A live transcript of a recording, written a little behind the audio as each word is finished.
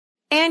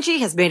Angie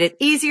has made it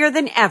easier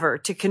than ever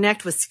to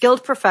connect with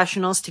skilled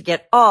professionals to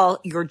get all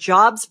your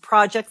jobs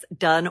projects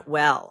done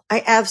well.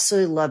 I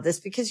absolutely love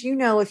this because,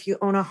 if you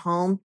own a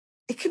home,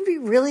 it can be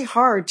really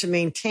hard to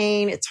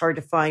maintain. It's hard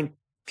to find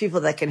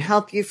people that can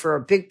help you for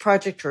a big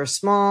project or a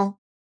small.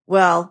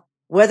 Well,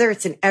 whether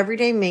it's in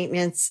everyday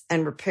maintenance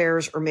and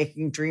repairs or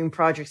making dream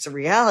projects a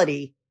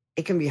reality,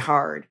 it can be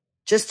hard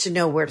just to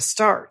know where to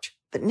start.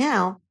 But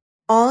now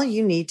all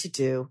you need to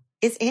do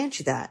is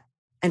Angie that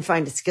and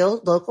find a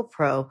skilled local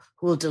pro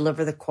who will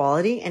deliver the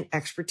quality and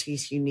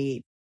expertise you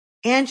need.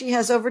 Angie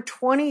has over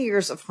 20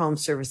 years of home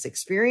service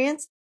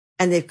experience,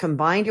 and they've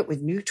combined it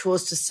with new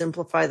tools to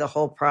simplify the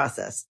whole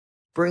process.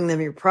 Bring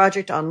them your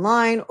project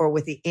online or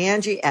with the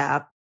Angie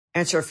app,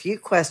 answer a few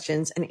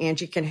questions, and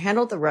Angie can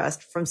handle the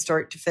rest from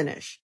start to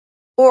finish.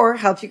 Or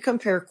help you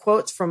compare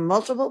quotes from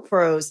multiple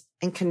pros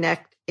and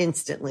connect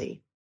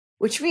instantly,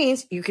 which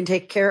means you can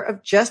take care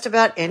of just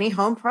about any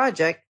home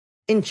project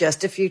in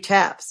just a few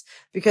taps.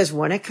 Because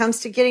when it comes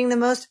to getting the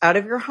most out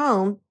of your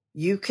home,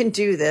 you can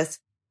do this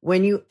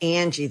when you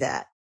Angie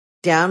that.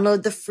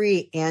 Download the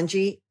free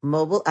Angie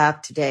mobile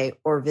app today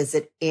or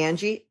visit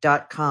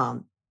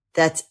Angie.com.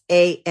 That's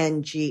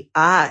ANGI.com.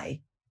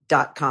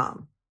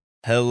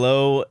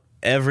 Hello,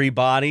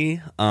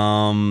 everybody.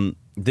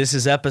 This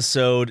is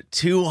episode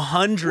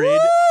 200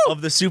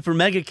 of the Super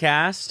Mega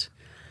Cast.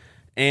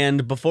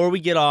 And before we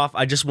get off,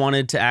 I just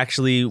wanted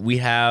to we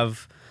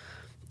have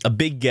a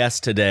big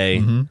guest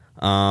today.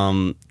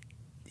 Mm-hmm.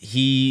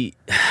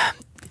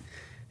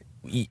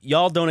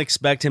 Y'all don't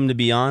expect him to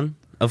be on,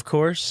 of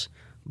course,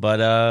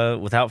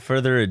 but without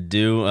further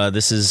ado,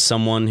 this is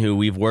someone who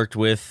we've worked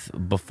with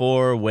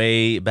before,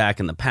 way back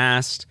in the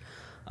past,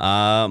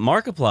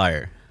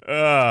 Markiplier.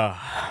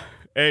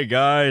 Hey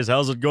guys,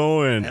 how's it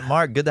going? Hey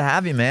Mark, good to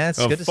have you, man. It's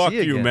good to see you again.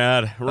 Fuck you,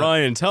 Matt.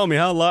 Ryan, tell me,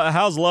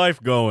 how's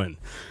life going?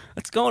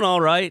 It's going all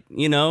right,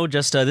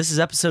 this is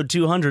episode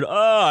 200.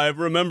 I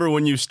remember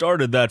when you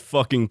started that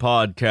fucking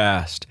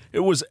podcast.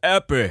 It was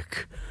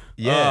epic.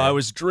 Yeah. I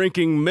was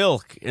drinking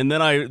milk, and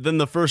then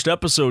the first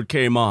episode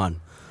came on.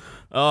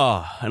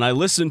 And I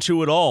listened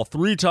to it all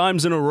 3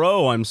 times in a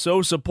row. I'm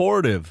so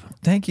supportive.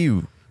 Thank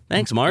you.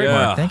 Thanks, Mark.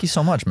 Yeah. Mark, thank you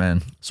so much,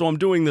 man. So I'm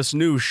doing this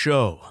new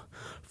show,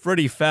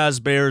 Freddy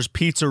Fazbear's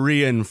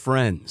Pizzeria and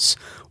Friends.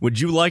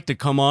 Would you like to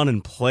come on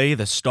and play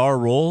the star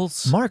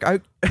roles? Mark,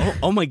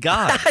 Oh my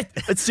God.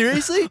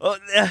 Seriously?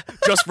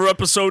 Just for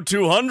episode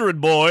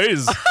 200,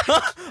 boys.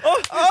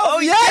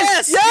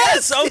 Yes.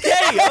 Okay.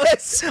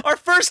 Yes. Our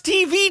first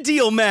TV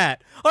deal,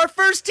 Matt. Our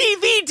first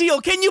TV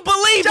deal. Can you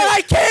believe it?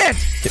 I can't.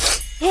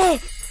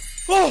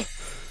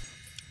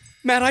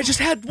 Matt, I just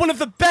had one of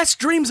the best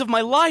dreams of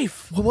my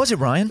life. What was it,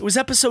 Ryan? It was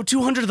episode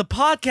 200 of the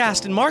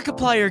podcast, and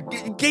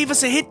Markiplier gave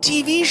us a hit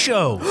TV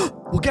show.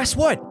 Well, guess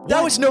what?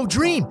 That was no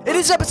dream. It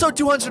is episode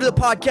 200 of the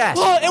podcast.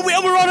 And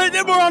we're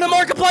on a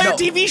Markiplier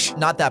TV show.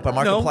 Not that, but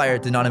Markiplier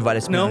did not invite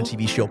us to be on a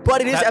TV show. But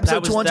it is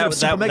episode 200 of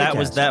Super Mega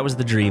Cast. That was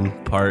the dream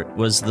part.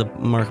 Was the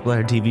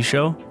Markiplier TV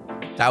show?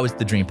 That was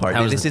the dream part.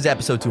 This is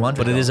episode 200.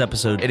 But it is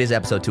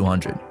episode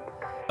 200.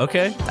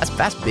 Okay.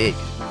 That's big.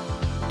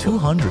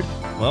 200.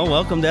 Well,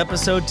 welcome to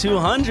episode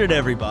 200,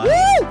 everybody. Woo!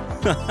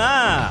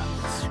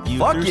 You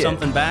Fuck threw yeah.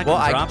 something back well,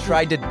 and I dropped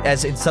tried to,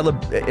 as a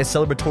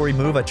celebratory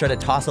move, I tried to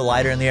toss a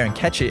lighter in the air and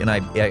catch it, and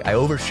I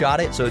overshot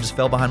it, so it just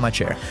fell behind my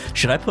chair.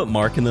 Should I put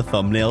Mark in the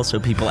thumbnail so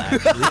people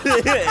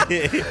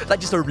actually... Like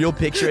just a real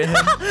picture of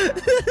him?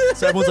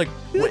 So everyone's like,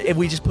 if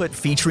we just put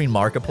featuring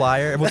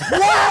Markiplier, everyone's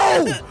like,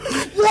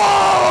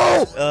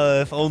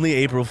 whoa! If only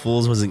April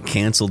Fool's wasn't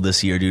canceled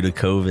this year due to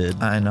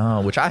COVID. I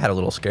know, which I had a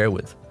little scare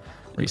with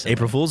recently.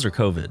 April Fool's or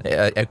COVID?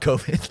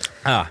 COVID.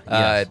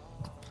 Yes.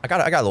 I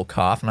got a little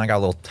cough, and I got a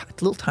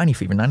little tiny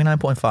fever,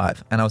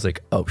 99.5, and I was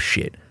like, oh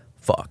shit,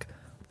 fuck,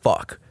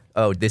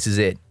 oh, this is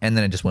it, and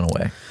then it just went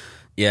away.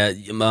 Yeah,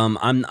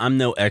 I'm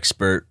no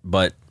expert,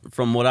 but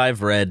from what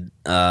I've read,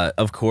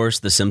 of course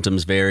the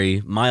symptoms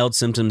vary. Mild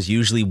symptoms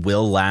usually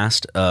will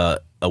last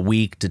a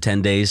week to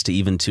 10 days to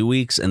even 2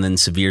 weeks, and then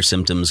severe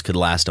symptoms could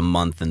last a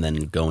month and then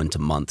go into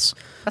months.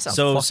 That sounds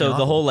so fucking the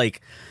awful. whole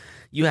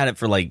you had it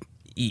for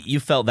you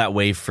felt that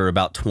way for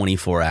about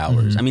 24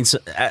 hours. Mm-hmm. I mean,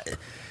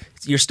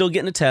 you're still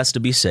getting a test to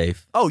be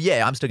safe. Oh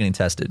yeah, I'm still getting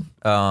tested.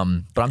 But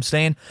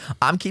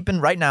I'm keeping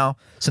right now,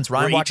 since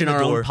Ryan We're walked in each the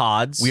in our door, own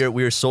pods. We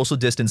are social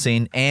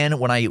distancing, and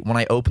when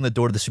I opened the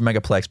door to the Super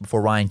Megaplex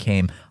before Ryan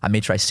came, I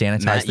made sure I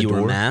sanitized Matt, the you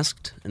door. were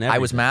masked and everything. I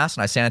was masked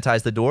and I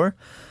sanitized the door.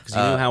 Because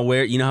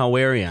you know how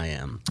wary I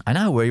am. I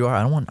know where you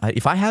are.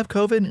 If I have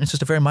COVID and it's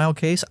just a very mild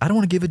case, I don't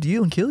want to give it to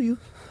you and kill you.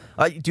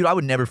 Dude, I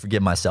would never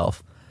forgive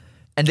myself.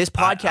 And this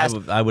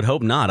podcast... I would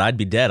hope not. I'd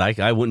be dead.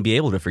 I wouldn't be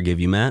able to forgive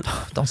you, Matt.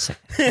 Don't say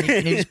it.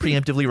 Can you just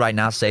preemptively right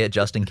now say it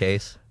just in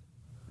case?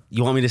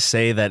 You want me to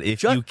say that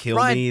if you kill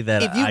Ryan, me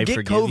that if you I get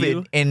forgive COVID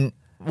you? And,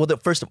 well,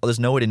 first of all, there's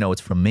no way to know it's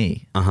from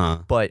me. Uh-huh.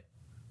 But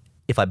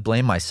if I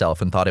blame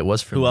myself and thought it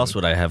was from Who me... else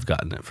would I have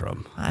gotten it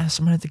from?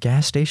 Someone at the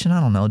gas station? I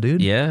don't know,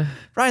 dude. Yeah.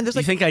 Ryan, there's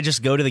You think I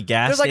just go to the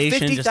gas there's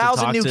station? like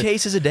 50,000 new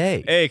cases a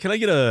day. Hey, can I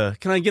get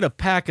a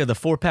pack of the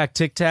 4-pack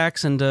Tic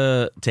Tacs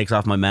and Takes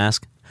off my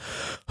mask.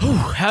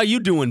 how you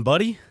doing,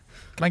 buddy?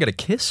 Can I get a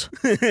kiss?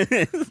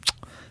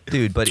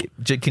 Dude, but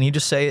can you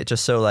just say it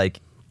just so,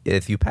 like,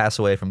 if you pass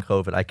away from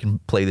COVID, I can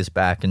play this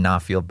back and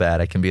not feel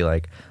bad. I can be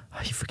like, oh,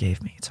 you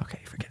forgave me. It's okay.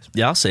 You forgave me.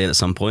 Yeah, I'll say it at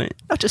some point.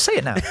 No, just say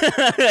it now.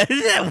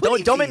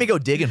 Don't make me go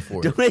digging for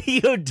it. Don't make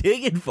me go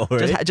digging for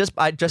it. Just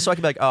so I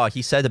can be like, oh,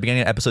 he said at the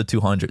beginning of episode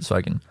 200, so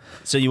I can.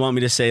 So you want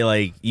me to say,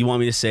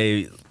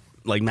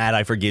 like, Matt,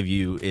 I forgive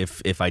you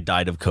if I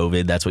died of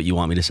COVID. That's what you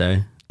want me to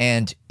say?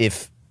 And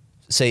if,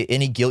 say,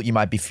 any guilt you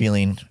might be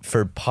feeling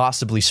for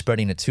possibly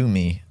spreading it to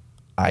me,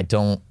 I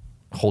don't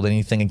hold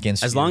anything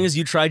against you. As long as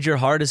you tried your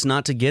hardest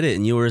not to get it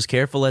and you were as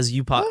careful as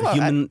you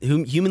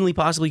humanly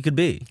possibly could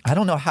be. I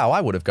don't know how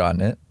I would have gotten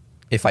it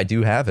if I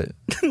do have it.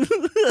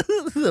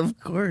 Of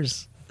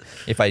course.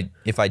 If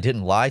I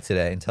didn't lie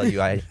today and tell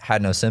you I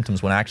had no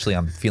symptoms when actually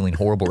I'm feeling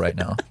horrible right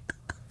now.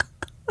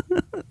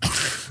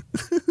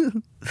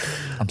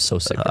 I'm so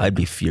sick. I'd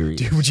be furious.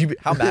 Dude,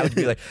 how mad would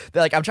you be?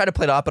 They're like, I'm trying to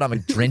play it off, but I'm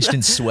like drenched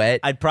in sweat.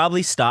 I'd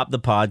probably stop the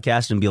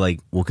podcast and be like,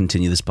 we'll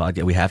continue this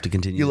podcast. We have to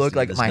continue. You look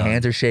like my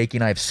hands are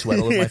shaking. I have sweat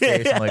all over my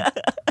face. I'm like,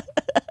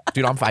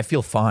 dude, I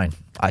feel fine.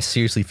 I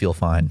seriously feel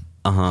fine.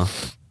 Uh-huh.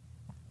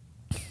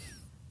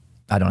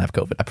 I don't have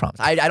COVID, I promise.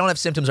 I don't have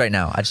symptoms right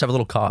now. I just have a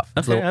little cough.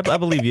 Okay, I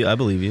believe you. I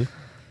believe you.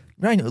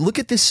 Ryan, look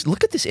at this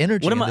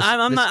energy. What am I?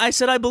 I'm not. I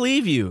said I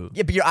believe you.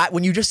 Yeah, but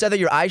when you just said that,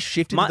 your eyes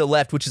shifted to the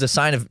left, which is a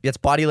sign of it's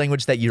body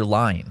language that you're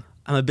lying.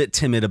 I'm a bit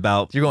timid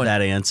about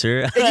that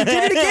answer. Hey, you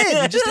did it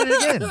again. You just did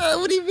it again.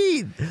 What do you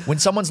mean? When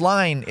someone's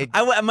lying,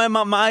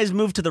 my eyes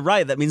moved to the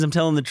right. That means I'm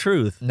telling the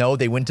truth. No,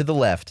 they went to the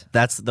left.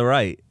 That's the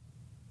right.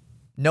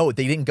 No,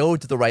 they didn't go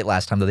to the right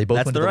last time, though. They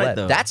both went to the left.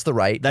 Though. That's the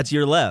right. That's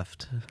your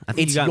left. I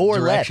think it's you got your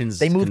directions left.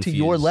 They moved confused. to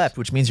your left,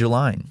 which means you're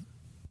lying.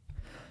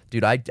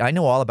 Dude, I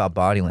know all about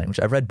body language.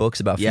 I've read books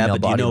about female body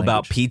language. Yeah, but do you know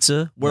about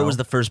pizza? Where was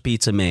the first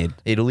pizza made?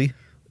 Italy,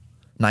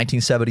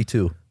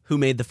 1972. Who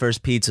made the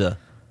first pizza?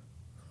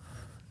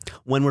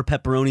 When were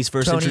pepperonis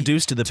first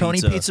introduced to the pizza? Tony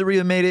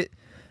Pizzeria made it,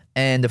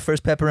 and the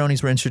first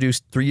pepperonis were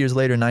introduced 3 years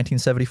later in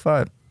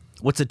 1975.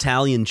 What's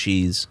Italian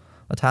cheese?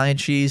 Italian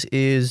cheese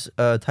is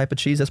a type of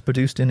cheese that's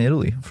produced in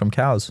Italy from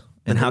cows.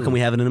 Then how can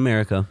we have it in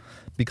America?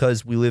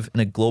 Because we live in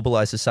a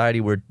globalized society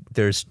where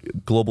there's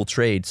global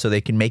trade, so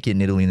they can make it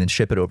in Italy and then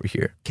ship it over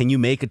here. Can you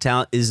make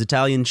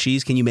Italian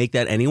cheese? Can you make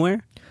that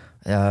anywhere?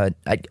 I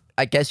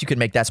guess you could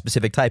make that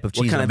specific type of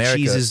cheese in America. What kind of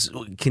cheeses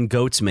can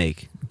goats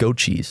make? Goat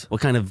cheese.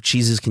 What kind of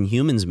cheeses can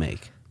humans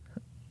make?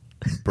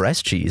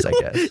 Breast cheese, I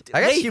guess.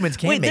 I guess humans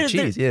can make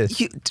cheese, yes.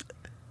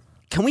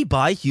 Can we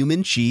buy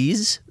human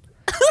cheese?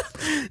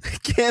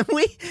 Can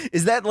we?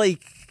 Is that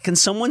like... Can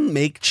someone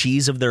make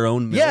cheese of their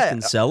own milk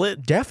and sell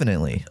it?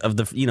 Definitely.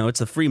 It's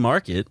the free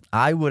market.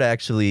 I would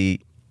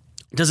actually.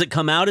 Does it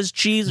come out as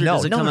cheese? Or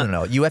does it come out?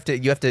 No. You have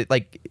to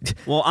like.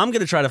 Well, I'm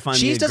gonna try to find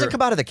cheese doesn't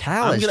come out of the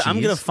cow.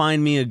 I'm gonna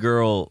find me a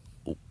girl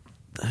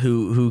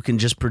who can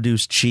just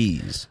produce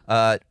cheese.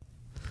 I'll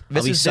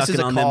be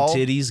sucking on them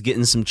titties,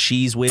 getting some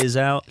cheese whiz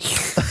out.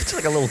 It's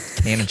like a little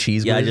can of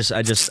cheese. Yeah, whiz.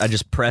 I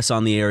just press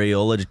on the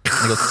areola.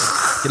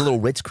 Get a little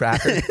Ritz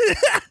cracker.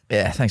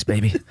 Yeah, thanks,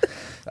 baby.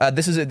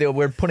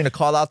 We're putting a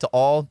call out to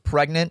all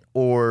pregnant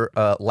or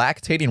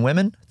lactating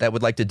women that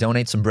would like to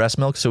donate some breast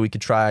milk, so we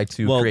could try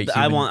to create.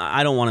 I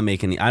don't want to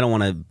make any. I don't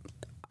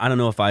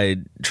know if I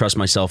trust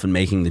myself in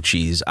making the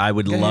cheese. I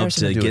would love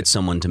to get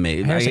someone to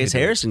make. I guess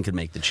Harrison could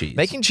make the cheese.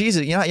 Making cheese.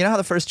 You know how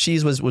the first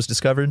cheese was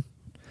discovered.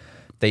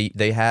 They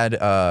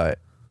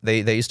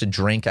used to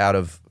drink out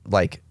of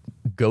like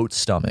goat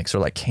stomachs or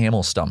like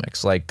camel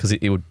stomachs, like because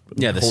it would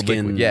the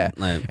skin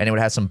and it would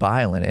have some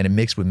bile in it and it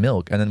mixed with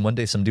milk, and then one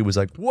day some dude was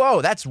like,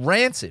 whoa, that's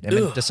rancid, and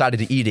then decided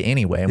to eat it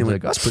anyway, and was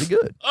like, that's pretty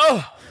good.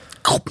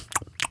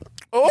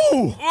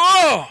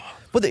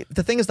 But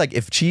the thing is, like,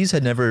 if cheese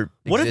had never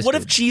existed, what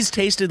if cheese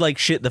tasted like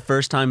shit the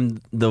first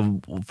time the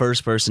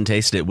first person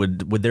tasted it?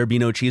 Would there be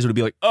no cheese? Would it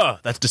be like, oh,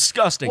 that's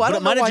disgusting? Well, but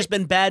it might have just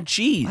been bad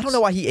cheese. I don't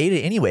know why he ate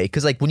it anyway.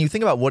 Because like when you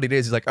think about what it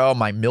is, he's like, oh,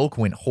 my milk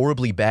went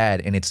horribly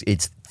bad, and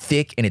it's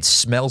thick and it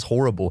smells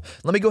horrible.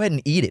 Let me go ahead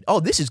and eat it.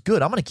 Oh, this is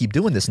good. I'm gonna keep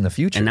doing this in the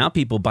future. And now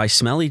people buy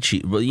smelly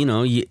cheese. Well,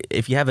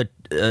 if you have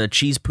a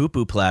cheese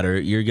poo-poo platter,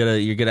 you're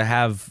gonna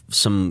have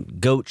some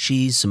goat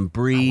cheese, some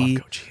brie,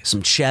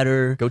 some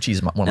cheddar. Goat cheese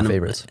is one of my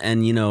favorites.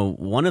 And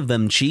one of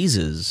them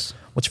cheeses.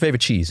 What's your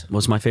favorite cheese?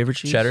 What's my favorite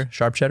cheese? Cheddar,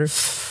 sharp cheddar.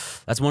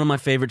 That's one of my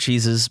favorite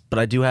cheeses. But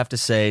I do have to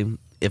say,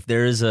 if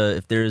there is a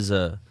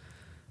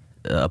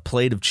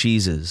plate of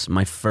cheeses,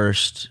 my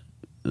first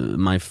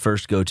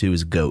go-to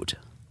is goat.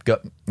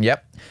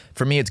 Yep.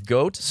 For me, it's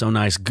goat. So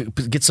nice.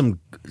 Get some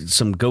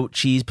goat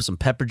cheese. Put some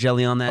pepper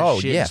jelly on that. Oh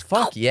shit. yeah,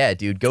 fuck yeah,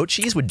 dude. Goat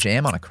cheese with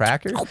jam on a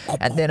cracker,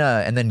 and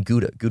then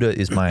Gouda. Gouda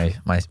is my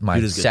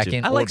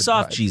second. I like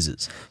soft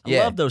cheeses. I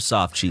love those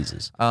soft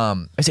cheeses.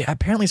 I say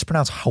apparently it's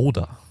pronounced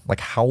Houda,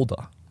 like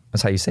Houda.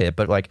 That's how you say it.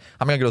 But like,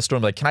 I'm gonna go to the store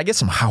and be like, can I get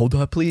some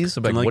Houda, please?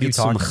 I'm like, what are you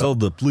talking about?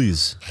 Houda,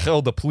 please.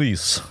 Houda,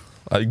 please.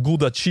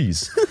 Gouda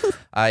cheese.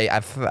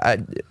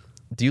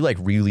 Do you like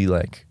really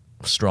like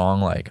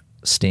strong like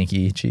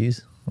stinky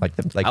cheese? Like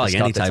I like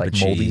any type of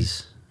moldy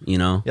cheese. You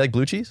like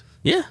blue cheese?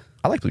 Yeah.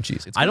 I like blue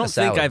cheese. I don't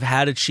think I've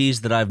had a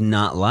cheese that I've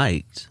not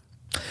liked.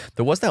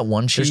 There was that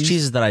one cheese. There's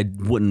cheeses that I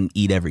wouldn't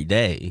eat every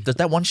day. There's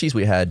that one cheese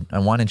we had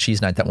on wine and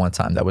cheese night that one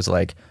time that was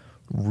like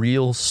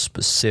real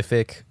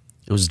specific.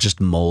 It was just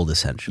mold,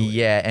 essentially.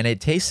 Yeah, and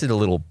it tasted a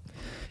little.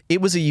 It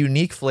was a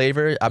unique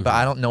flavor, but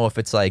I don't know if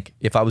it's like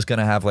if I was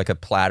gonna have like a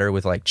platter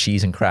with like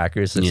cheese and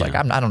crackers. It's like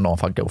I don't know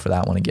if I'd go for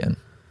that one again.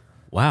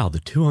 Wow, the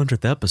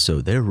 200th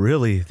episode. They're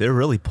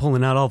really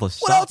pulling out all the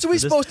stuff. What else are we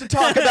supposed to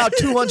talk about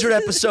 200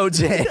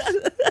 episodes in?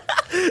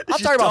 I'll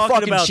talk about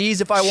fucking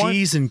cheese if I want.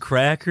 Cheese and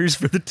crackers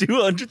for the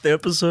 200th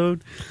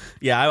episode.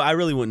 Yeah, I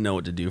really wouldn't know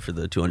what to do for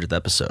the 200th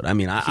episode. I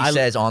mean, He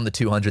says on the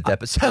 200th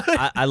episode.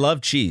 I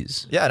love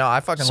cheese. Yeah, no, I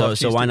fucking love cheese.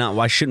 So why not?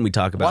 Why shouldn't we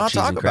talk about cheese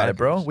and crackers? Why not talk about it,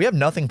 bro? We have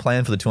nothing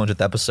planned for the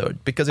 200th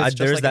episode because it's just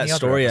there's like that any other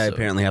story I episode.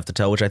 apparently have to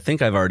tell, which I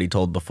think I've already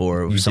told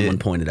before. Someone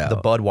pointed out the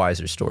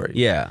Budweiser story.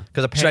 Yeah,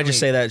 because should I just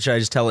say that? Should I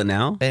just tell it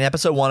now? In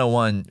episode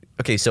 101,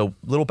 okay, so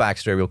little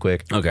backstory real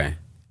quick. Okay.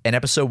 In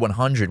episode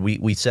 100,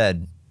 we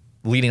said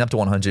leading up to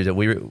 100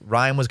 that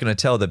Ryan was going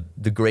to tell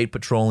the great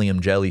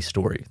petroleum jelly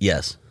story.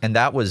 Yes, and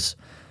that was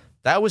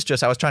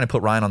just I was trying to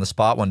put Ryan on the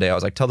spot one day. I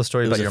was like, tell the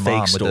story about your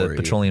mom with the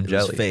petroleum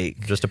jelly. It was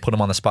fake. Just to put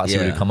him on the spot, see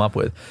what he'd come up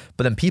with.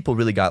 But then people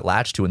really got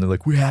latched to it, and they're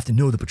like, we have to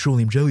know the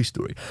petroleum jelly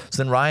story.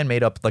 So then Ryan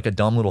made up like a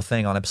dumb little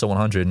thing on episode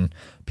 100, and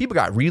people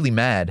got really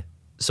mad.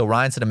 So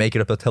Ryan said to make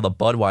it up to tell the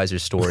Budweiser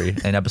story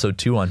in episode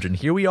 200. And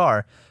here we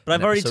are. But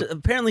I've already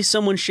apparently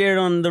someone shared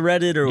on the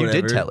Reddit or whatever.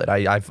 You did tell it.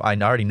 I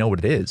already know what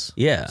it is.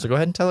 Yeah. So go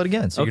ahead and tell it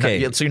again. So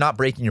you're not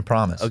breaking your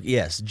promise. Okay,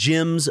 yes,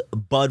 Jim's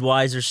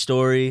Budweiser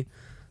story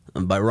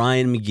by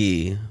Ryan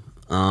McGee.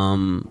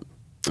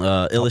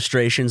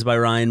 Illustrations by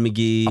Ryan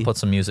McGee. I'll put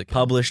some music.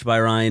 Published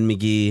by Ryan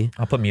McGee.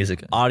 I'll put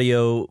music in.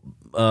 Audio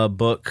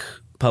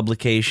book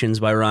publications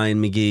by Ryan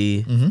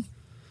McGee. Mm-hmm.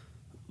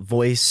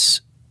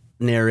 Voice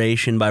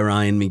narration by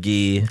Ryan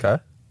McGee.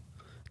 Okay.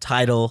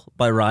 Title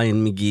by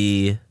Ryan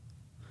McGee.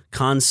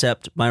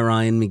 Concept by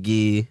Ryan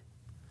McGee.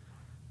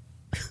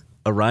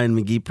 A Ryan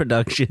McGee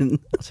production.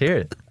 Let's hear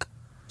it.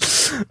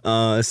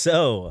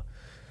 So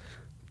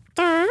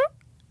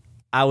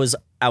I was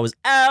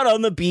out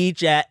on the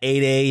beach at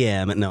 8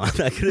 a.m. No, I'm not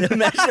going to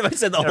imagine if I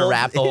said the whole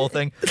rap the whole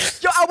thing.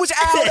 Yo, I was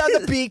out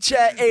on the beach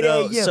at 8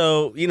 a.m.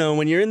 So,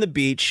 when you're in the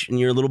beach and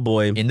you're a little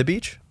boy. In the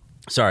beach?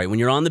 Sorry, when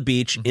you're on the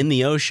beach in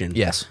the ocean.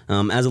 Yes.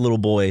 As a little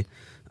boy,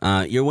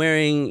 you're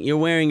wearing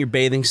your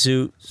bathing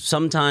suit.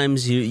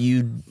 Sometimes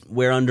you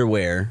wear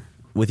underwear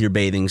with your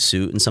bathing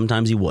suit, and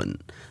sometimes you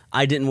wouldn't.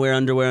 I didn't wear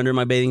underwear under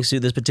my bathing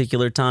suit this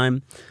particular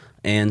time.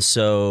 And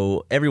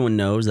so everyone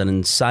knows that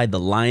inside the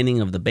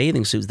lining of the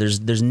bathing suits,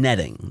 there's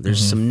netting.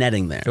 There's some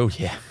netting there. Oh,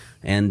 yeah.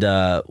 And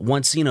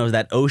once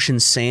that ocean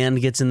sand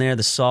gets in there,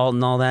 the salt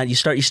and all that, you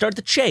start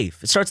to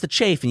chafe. It starts to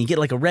chafe, and you get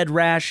like a red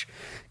rash,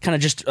 kind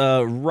of just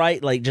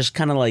right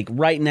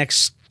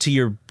next to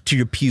your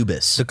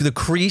pubis. The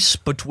crease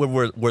between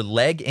where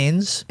leg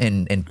ends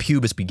and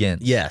pubis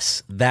begins.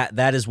 Yes,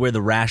 that is where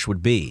the rash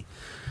would be,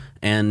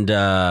 and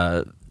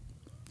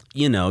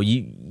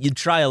you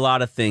try a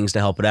lot of things to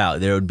help it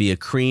out. There would be a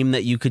cream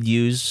that you could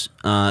use.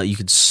 You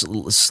could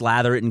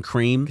slather it in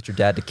cream. Get your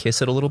dad to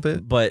kiss it a little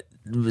bit. But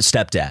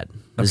stepdad.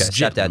 Okay,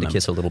 stepdad to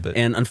kiss a little bit.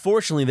 And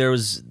unfortunately, there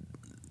was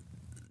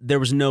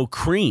no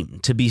cream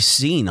to be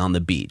seen on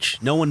the beach.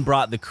 No one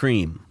brought the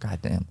cream. God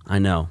damn. I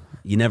know.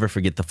 You never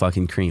forget the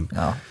fucking cream.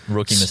 Oh,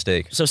 rookie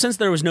mistake. So since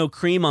there was no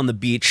cream on the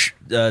beach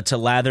to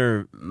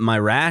lather my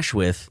rash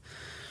with,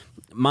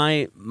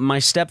 my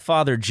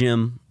stepfather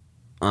Jim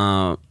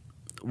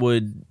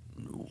would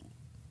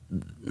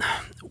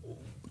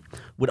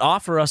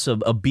offer us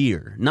a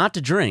beer, not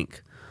to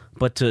drink,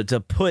 but to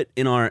put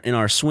in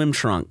our swim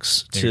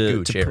trunks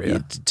to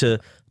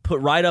put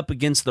right up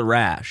against the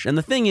rash. And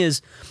the thing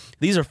is,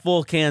 these are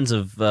full cans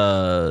of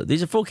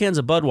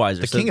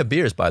Budweiser. The king of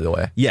beers, by the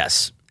way.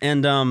 Yes,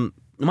 and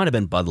it might have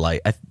been Bud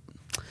Light.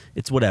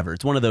 It's whatever.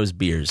 It's one of those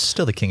beers.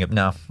 Still the king of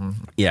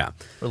Yeah,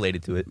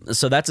 related to it.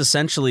 So that's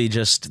essentially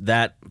just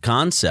that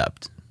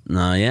concept.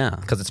 Yeah.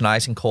 Because it's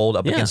nice and cold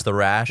up against the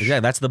rash. Yeah,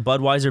 that's the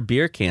Budweiser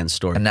beer can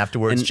story. And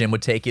afterwards, Jim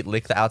would take it,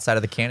 lick the outside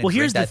of the can, and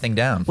drink that thing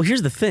down. Well,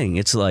 here's the thing.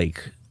 It's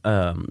like,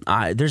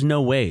 there's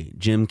no way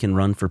Jim can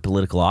run for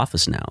political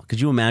office now. Could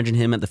you imagine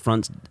him at the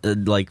front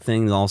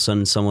thing, all of a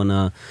sudden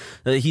someone,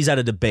 he's at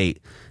a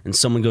debate, and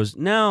someone goes,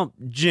 now,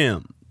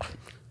 Jim.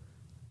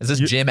 Is this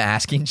Jim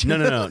asking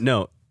Jim?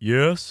 No.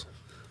 Yes?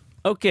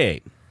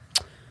 Okay.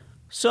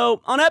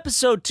 So, on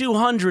episode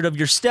 200 of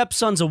your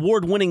stepson's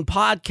award-winning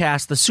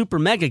podcast, the Super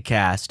Mega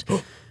Cast,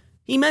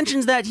 he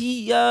mentions that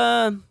he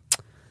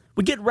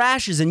would get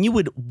rashes and you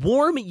would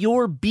warm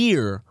your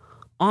beer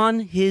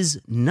on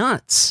his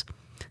nuts.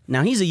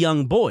 Now, he's a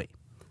young boy.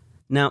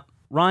 Now,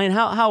 Ryan,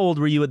 how old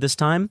were you at this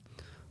time?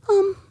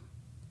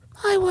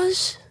 I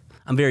was...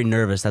 I'm very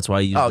nervous. That's why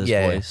I use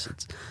this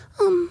voice.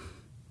 Yeah.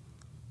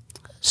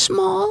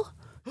 Small.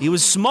 He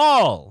was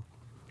small.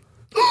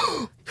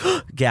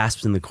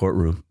 Gasps in the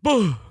courtroom.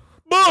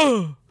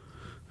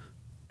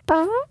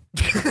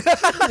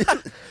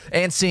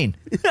 And scene.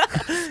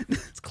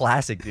 It's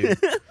classic, dude.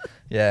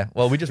 Yeah.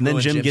 Well, we just And then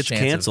ruined Jim Jim's gets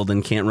chances. canceled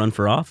and can't run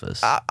for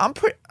office. I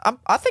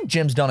think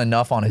Jim's done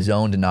enough on his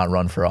own to not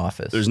run for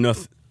office.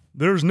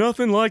 There's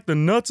nothing like the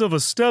nuts of a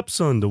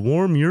stepson to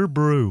warm your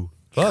brew.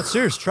 Oh,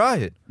 serious, try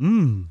it.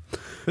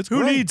 It's Who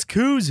great. needs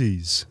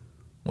koozies?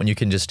 When you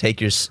can just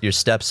take your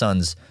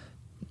stepson's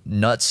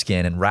nut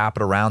skin and wrap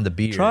it around the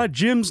beer. Try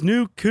Jim's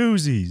new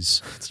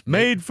koozies. It's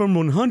made from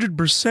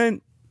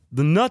 100%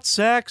 the nut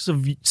sacks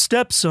of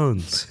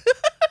stepsons.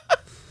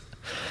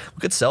 We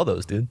could sell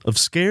those, dude. Of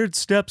scared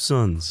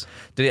stepsons.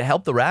 Did it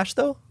help the rash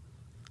though?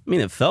 I mean,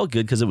 it felt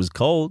good because it was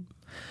cold.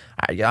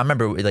 I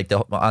remember like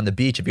on the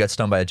beach, if you got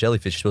stung by a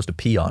jellyfish, you're supposed to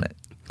pee on it.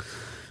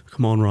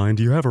 Come on, Ryan,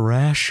 do you have a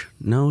rash?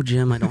 No,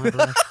 Jim, I don't have a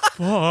rash.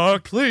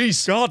 Fuck,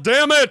 please. God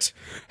damn it.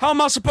 How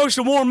am I supposed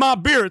to warm my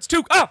beer? It's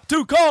too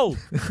cold.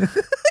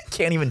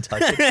 Can't even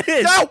touch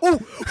it. No!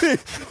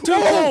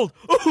 Too cold.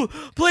 Ooh,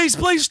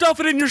 please stuff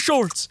it in your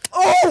shorts.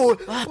 Oh,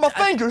 my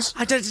fingers.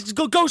 I just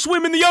go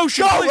swim in the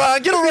ocean. Go, please.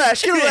 Ryan, get a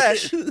rash, get a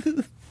rash.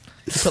 You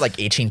put like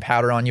itching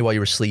powder on you while you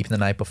were sleeping the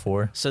night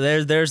before. So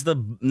there's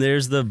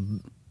the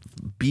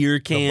beer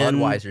can,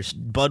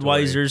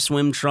 Budweiser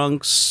swim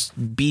trunks,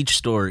 beach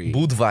story.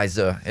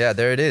 Budweiser. Yeah,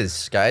 there it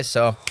is, guys.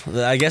 So,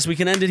 I guess we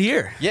can end it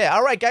here. yeah,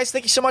 all right, guys.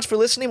 Thank you so much for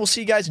listening. We'll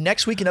see you guys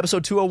next week in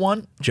episode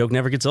 201. Joke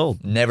never gets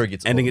old. Never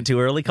gets Ending old. it too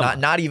early? Come on.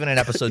 Not even an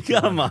episode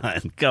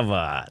 200. Come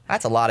on.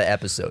 That's a lot of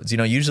episodes. You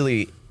know,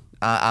 usually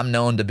I'm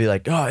known to be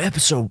like, oh,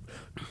 episode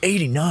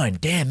 89.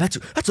 Damn, that's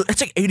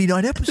like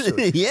 89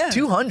 episodes. Yeah.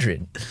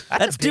 200.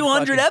 That's a big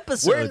 200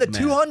 episodes, We're in the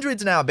man.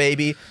 200s now,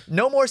 baby.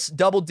 No more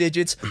double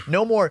digits.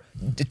 No more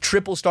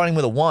triple starting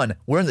with a 1.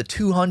 We're in the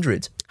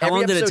 200s. How Every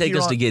long did it episode take here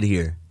us to on- get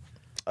here?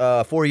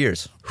 4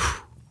 years.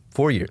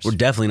 4 years. We're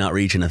definitely not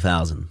reaching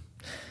 1,000.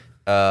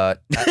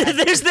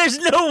 There's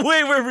no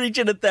way we're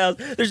reaching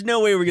 1,000. There's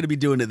no way we're going to be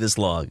doing it this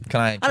long.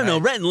 I don't know.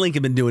 Rhett and Link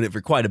have been doing it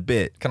for quite a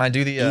bit. Can I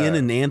do the Ian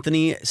and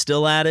Anthony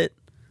still at it.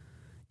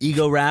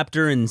 Ego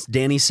Raptor and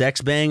Danny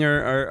Sexbang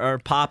are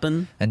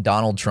popping. and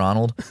Donald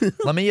Tronald?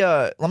 let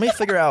me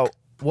figure out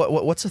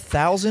what's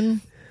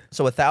 1,000.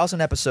 So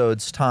 1,000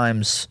 episodes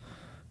times.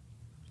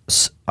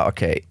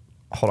 Okay,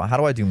 hold on. How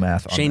do I do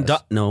math? On Shane, this?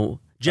 no,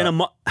 Jenna.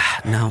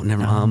 No,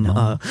 never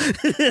mind.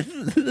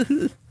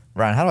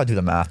 Ryan, how do I do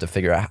the math to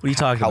figure out What are you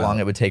talking how about? long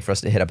it would take for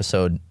us to hit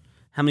episode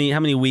How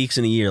many weeks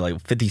in a year?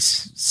 Like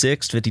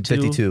 56, 52?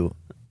 52?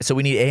 So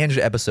we need 800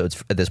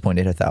 episodes at this point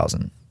to hit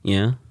 1,000.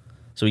 Yeah.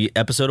 So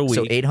episode a week.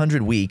 So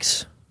 800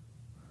 weeks.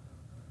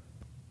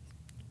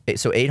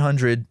 So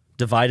 800.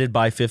 divided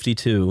by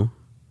 52,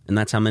 and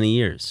that's how many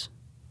years,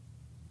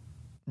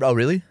 Oh,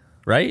 really?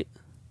 right?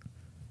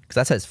 Because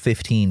that says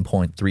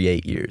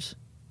 15.38 years.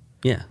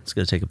 Yeah, it's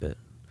gonna take a bit.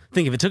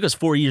 Think if it took us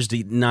 4 years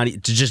to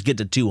just get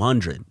to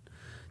 200,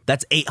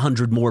 that's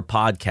 800 more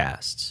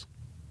podcasts.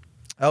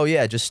 Oh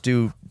yeah, just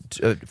do.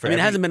 For it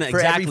hasn't been for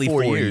every exactly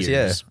 4 years,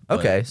 Yeah. but-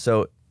 Okay,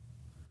 so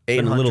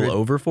Been 800. a little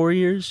over 4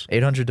 years.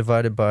 800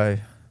 divided by.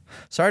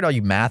 Sorry to all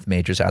you math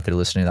majors out there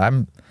listening.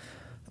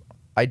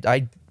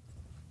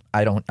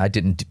 I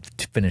didn't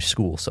finish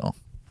school, so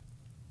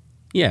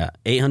Yeah,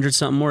 800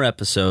 something more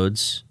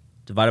episodes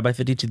divided by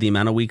 52, the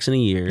amount of weeks in a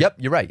year. yep,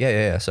 you're right.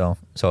 Yeah. So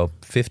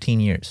 15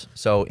 years.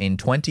 So in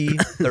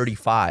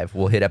 2035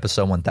 we'll hit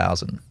episode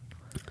 1,000.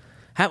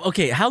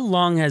 How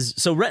long has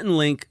Rhett and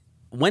Link?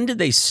 When did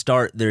they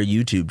start their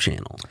YouTube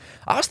channel?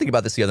 I was thinking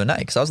about this the other night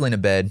because I was laying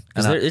in bed.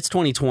 And Because it's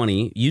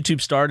 2020.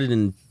 YouTube started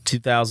in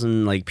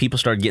 2000. Like people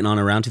started getting on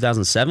around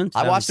 2007.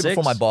 I watched it 2006?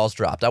 before my balls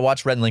dropped. I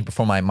watched Red and Link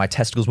before my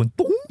testicles went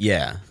boom.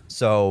 Yeah,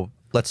 So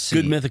let's see.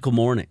 Good Mythical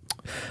Morning.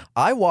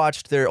 I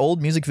watched their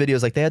old music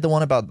videos. Like they had the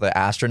one about the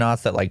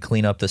astronauts that like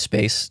clean up the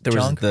space There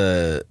junk. was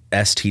the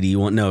STD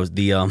one. No,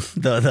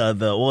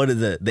 the what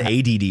is it? The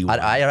ADD one.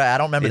 I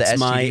don't remember it's the STD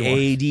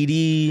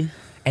my one. ADD.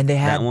 And they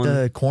had that one.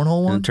 the cornhole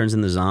And one. it turns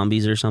into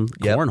zombies or something.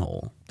 Yep.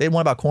 Cornhole. They had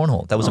one about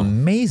cornhole. That was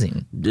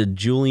amazing.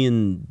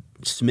 Julian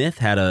Smith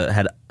had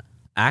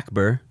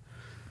Akbar.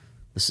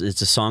 It's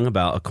a song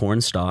about a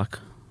corn stalk.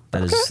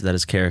 That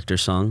is character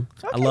song.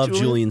 I Okay, love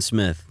Julian. Julian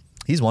Smith.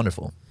 He's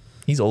wonderful.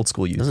 He's old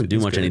school. Doesn't do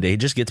much any day. He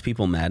just gets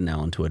people mad now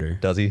on Twitter.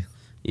 Does he?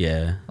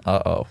 Yeah.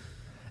 Uh-oh.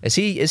 Is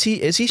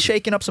he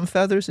shaking up some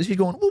feathers? Is he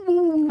going? Woo, woo,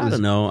 woo, woo? I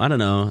don't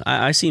know.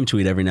 I see him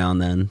tweet every now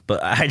and then,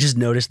 but I just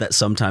noticed that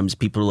sometimes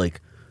people are like,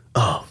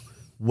 "Oh,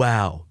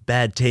 wow,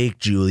 bad take,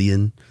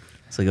 Julian."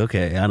 It's like,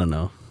 okay, I don't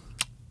know.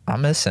 I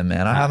miss him,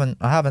 man. I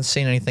haven't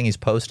seen anything he's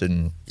posted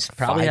in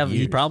Probably 5 he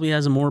years. probably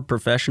has a more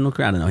professional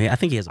career. I don't know. I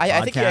think he has a podcast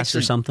I think he actually,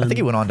 or something. I think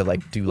he went on to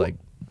like do like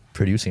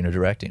producing or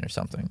directing or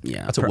something.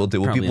 Yeah, that's what we'll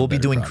do. probably We'll be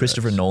better doing projects.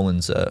 Christopher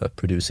Nolan's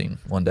producing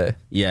one day.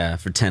 Yeah,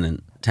 for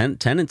Tenet.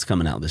 Tenet's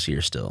coming out this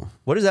year still.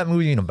 What is that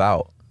movie even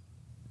about?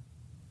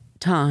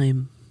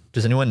 Time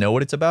Does anyone know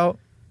what it's about?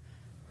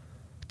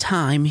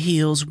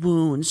 heals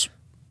wounds.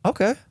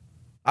 Okay.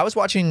 I was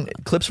watching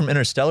clips from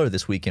Interstellar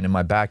this weekend in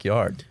my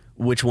backyard.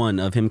 Which one?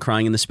 Of him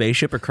crying in the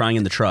spaceship or crying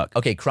in the truck?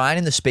 Okay, crying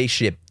in the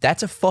spaceship.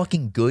 That's a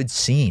fucking good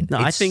scene. No,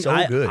 It's I think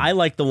so good. I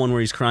like the one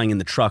where he's crying in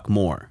the truck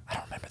more. I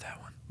don't remember that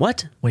one.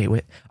 What? Wait.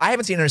 I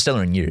haven't seen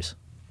Interstellar in years.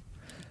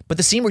 But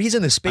the scene where he's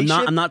in the spaceship.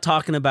 I'm not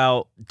talking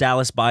about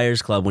Dallas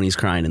Buyers Club when he's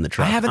crying in the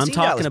truck. I haven't seen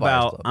Dallas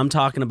Buyers Club. I'm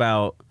talking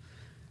about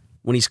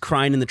when he's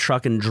crying in the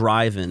truck and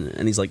driving,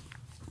 and he's like,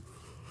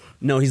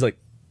 no, he's like.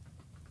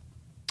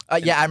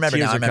 Yeah, I remember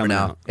Tears now. I are remember coming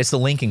now. out. It's the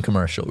Lincoln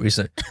commercial.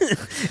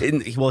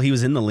 Well, he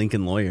was in The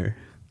Lincoln Lawyer.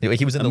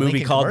 He was in A the movie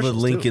Lincoln called The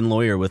commercials, Lincoln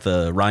Lawyer with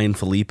Ryan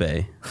Felipe.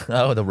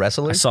 Oh, the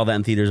wrestler. I saw that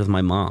in theaters with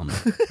my mom.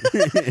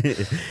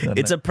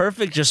 It's a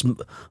perfect just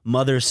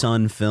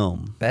mother-son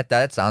film.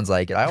 That sounds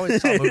like it. I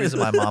always saw movies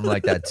with my mom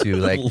like that too.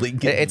 Like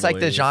Lincoln it's like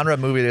the Lawyer. genre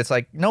movie that's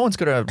like no one's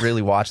gonna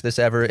really watch this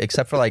ever,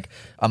 except for like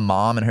a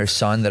mom and her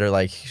son that are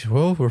like,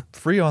 well, we're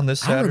free on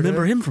this Saturday. I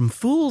remember him from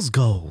Fool's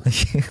Gold.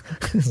 Is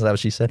that what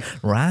she said?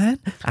 Ryan?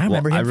 I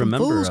remember him from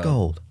Fool's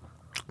Gold.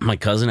 My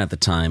cousin at the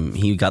time,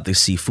 he got to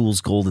see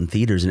Fool's Gold in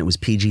theaters, and it was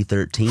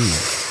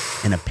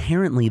PG-13. And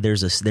apparently there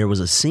was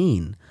a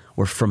scene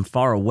where from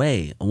far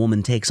away, a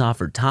woman takes off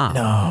her top.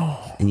 No.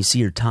 And you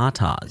see her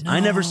tatas. I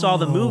never saw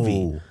the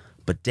movie.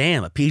 But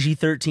damn, a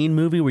PG-13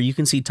 movie where you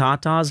can see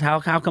tatas?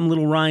 How come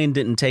little Ryan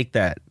didn't take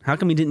that? How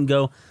come he didn't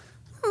go,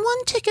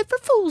 One ticket for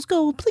Fool's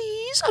Gold,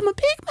 please. I'm a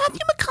big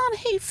Matthew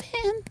McConaughey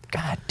fan.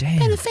 God Been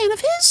damn. a fan of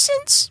his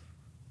since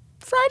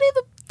Friday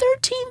the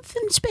 13th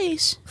in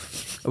space.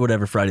 or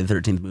whatever Friday the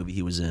 13th movie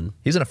he was in?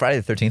 He was in a Friday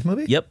the 13th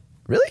movie? Yep.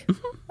 Really?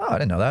 Oh, I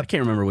didn't know I that.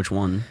 can't remember which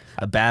one.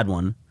 A bad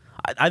one.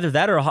 Either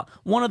that or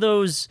one of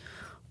those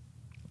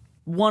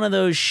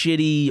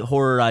shitty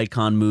horror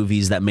icon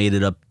movies that made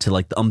it up to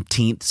like the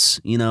umpteenths,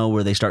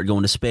 where they start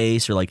going to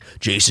space, or like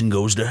Jason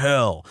Goes to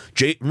Hell.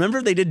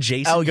 Remember they did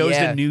Jason Goes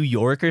yeah. to New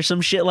York or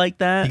some shit like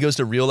that? He goes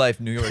to real life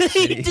New York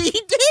City. He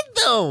did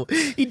though.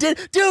 He did,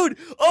 dude.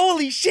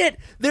 Holy shit!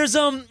 There was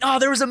a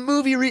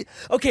movie.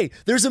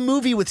 There's a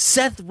movie with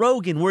Seth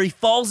Rogen where he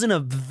falls in a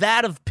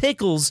vat of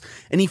pickles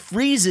and he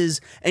freezes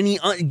and he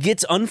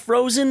gets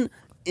unfrozen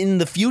in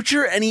the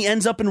future and he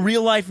ends up in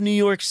real life New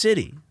York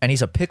City. And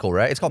he's a pickle,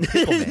 right? It's called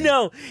Pickle Man.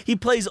 No, he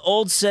plays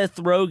old Seth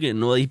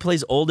Rogen. Well, he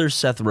plays older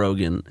Seth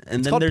Rogen,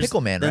 and then called there's Pickle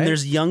Man, Then right?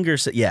 there's younger.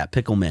 Yeah,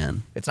 Pickle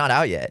Man. It's not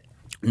out yet.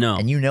 No,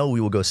 And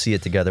we will go see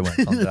it together when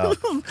it comes out.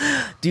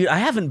 dude, I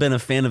haven't been a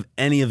fan of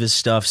any of his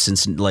stuff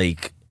since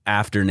like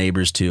after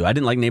Neighbors 2. I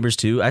didn't like Neighbors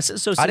 2.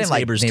 Since I didn't like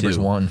Neighbors Neighbors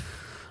 2. 1.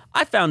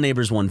 I found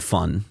Neighbors 1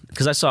 fun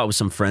because I saw it with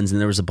some friends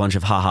and there was a bunch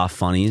of haha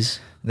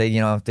funnies. They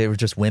were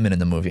just women in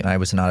the movie, and I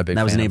was not a big fan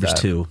That was of Neighbors that.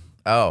 2.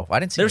 Oh, I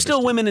didn't see There were Neighbors still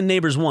 2. women in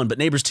Neighbors 1, but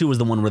Neighbors 2 was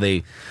the one where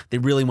they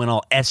really went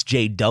all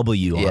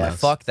SJW on Yeah, us.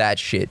 fuck that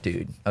shit,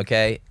 dude.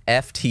 Okay?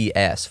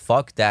 FTS.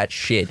 Fuck that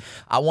shit.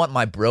 I want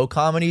my bro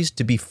comedies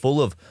to be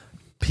full of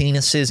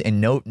penises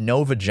and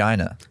no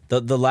vagina.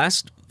 The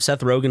last Seth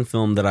Rogen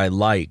film that I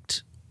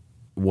liked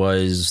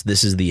was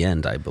This Is the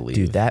End, I believe.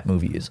 Dude, that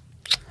movie is.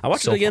 I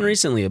watched so it again funny.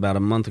 recently, about a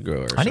month ago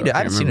or so. I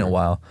haven't seen it in a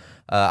while.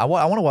 I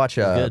want to watch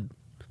Good.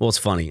 Well, it's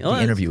funny.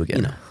 The Interview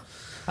again.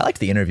 I liked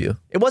The Interview.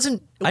 I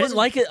didn't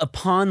like it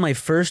upon my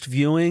first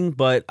viewing,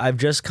 but I've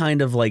just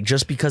kind of like,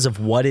 just because of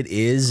what it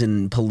is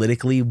and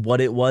politically what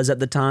it was at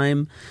the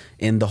time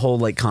and the whole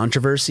like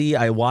controversy,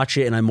 I watch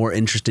it and I'm more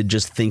interested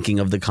just thinking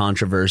of the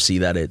controversy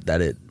that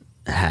it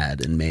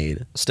had and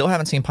made. Still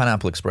haven't seen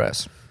Pineapple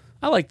Express.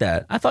 I like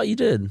that. I thought you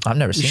did. I've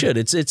never You seen should.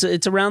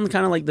 It's around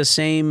kind of like the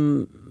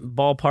same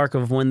ballpark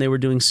of when they were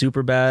doing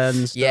Superbad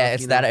and stuff. Yeah,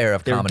 it's that era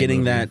of They were comedy getting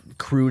movie. that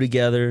crew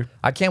together.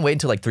 I can't wait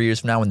until like 3 years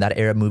from now when that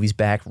era movie's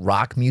back.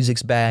 Rock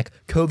music's back.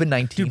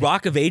 COVID-19. Dude,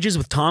 Rock of Ages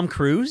with Tom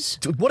Cruise?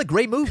 Dude, what a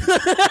great movie.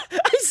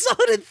 I saw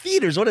it in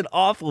theaters. What an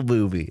awful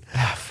movie.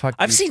 Fuck.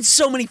 I've dude. seen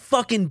so many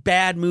fucking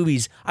bad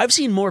movies. I've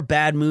seen more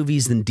bad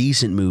movies than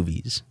decent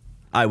movies,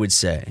 I would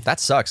say. That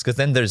sucks because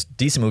then there's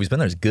decent movies, but then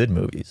there's good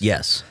movies.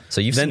 Yes.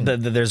 So you've then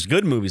seen. there's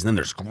good movies, then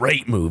there's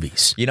great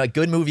movies. A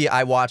good movie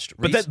I watched.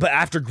 But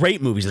after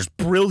great movies, there's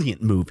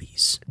brilliant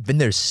movies. then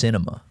there's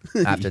cinema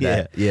after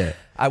that. Yeah.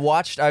 I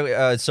watched.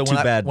 So Too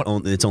when bad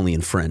it's only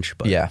in French.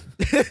 But Yeah.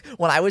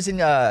 When I was in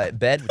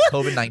bed with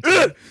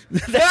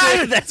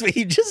COVID-19, that's what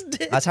you just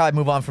did. that's how I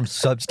move on from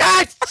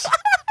substance.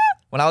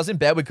 When I was in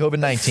bed with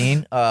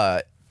COVID-19,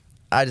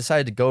 I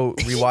decided to go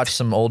rewatch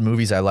some old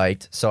movies I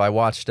liked. So I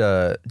watched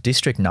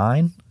District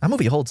 9. That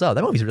movie holds up.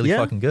 That movie's really Yeah.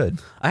 fucking good.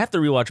 I have to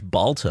rewatch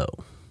Balto.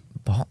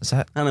 Is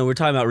that? I don't know. We're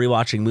talking about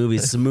rewatching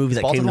movies. It's a movie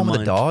that Balto came to Home with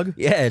mind. the dog?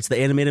 Yeah, it's the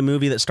animated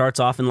movie that starts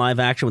off in live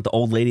action with the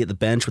old lady at the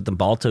bench with the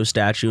Balto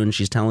statue, and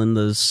she's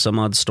telling some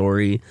odd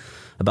story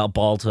about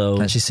Balto.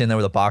 And she's sitting there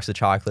with a box of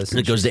chocolates. And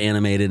it goes to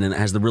animated, and it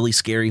has the really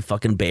scary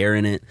fucking bear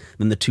in it,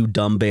 then the two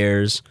dumb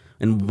bears,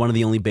 and one of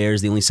the only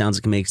bears, the only sounds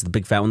it can make is the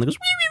big fat one that goes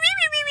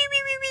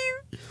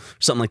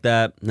something like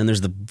that. And then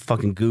there's the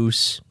fucking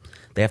goose.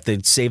 They have to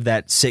save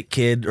that sick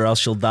kid, or else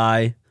she'll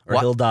die, or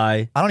What? he'll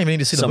die. I don't even need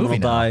to see the Someone movie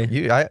will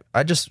now. die.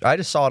 I just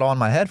saw it all in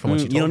my head from what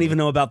you told You don't me. even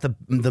know about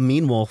the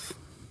mean wolf.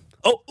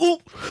 Oh,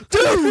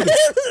 dude!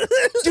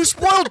 You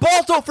spoiled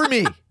Balto for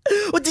me.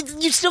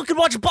 You still could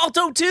watch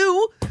Balto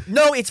 2?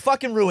 No, it's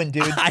fucking ruined,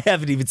 dude. I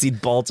haven't even seen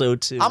Balto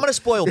 2. I'm gonna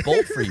spoil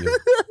Bolt for you.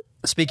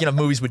 Speaking of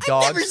movies with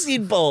dogs, I've never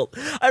seen Bolt.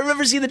 I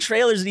remember seeing the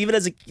trailers, and even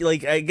as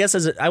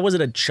I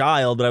wasn't a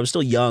child, but I was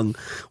still young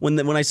when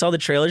I saw the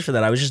trailers for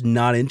that. I was just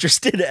not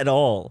interested at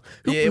all.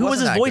 Who was wasn't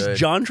his that voice? good.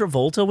 John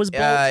Travolta was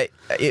Bolt.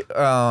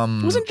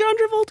 Wasn't John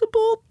Travolta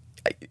Bolt?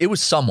 it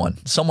was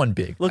someone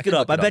big. Look it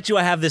up. I bet you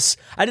I have this.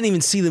 I didn't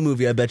even see the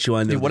movie. I bet you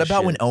I know. Dude, what this about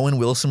shit. when Owen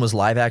Wilson was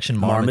live action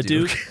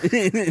Marmaduke?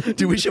 Marmaduke?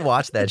 Dude, we should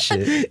watch that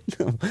shit.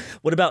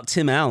 What about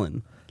Tim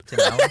Allen? Tim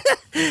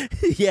Allen?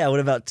 Yeah, what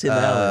about Tim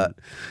Allen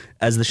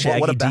as the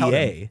Shaggy what about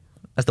DA? him?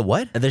 As the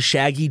what? The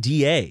Shaggy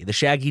DA, the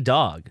Shaggy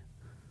dog.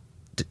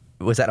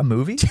 Was that a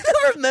movie? Do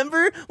you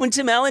remember when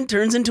Tim Allen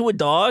turns into a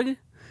dog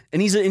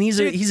and he's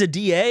a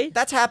DA?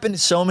 That's happened to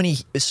so many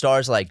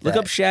stars like that. Look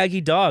up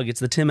Shaggy Dog. It's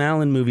the Tim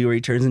Allen movie where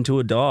he turns into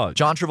a dog.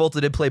 John Travolta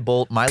did play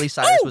Bolt. Miley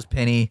Cyrus was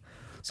Penny.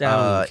 So I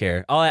don't even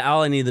care.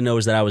 All I need to know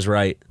is that I was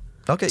right.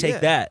 Okay, Take yeah.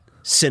 that,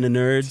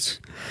 Cinenerds.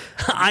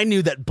 I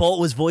knew that Bolt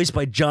was voiced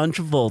by John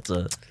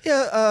Travolta.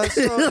 Yeah,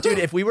 so, dude,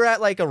 if we were at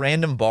like a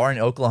random bar in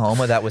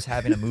Oklahoma that was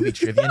having a movie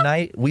trivia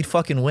night, we'd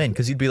fucking win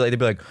because they'd be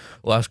like,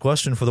 last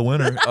question for the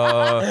winner.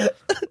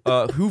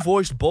 Who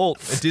voiced Bolt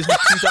at Disney's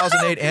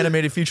 2008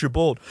 animated feature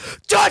Bolt?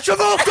 John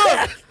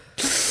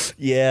Travolta!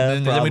 Yeah,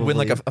 And then we'd win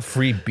like a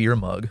free beer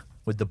mug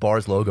with the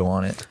bar's logo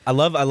on it. I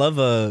love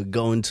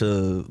going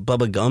to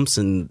Bubba Gump's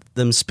and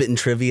them spitting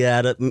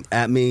trivia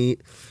at me.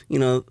 You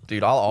know,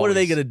 Dude, I'll always... what are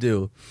they gonna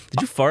do? Did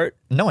you fart?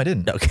 No, I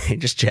didn't. Okay,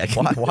 just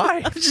checking.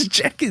 Why? I'm just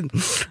checking.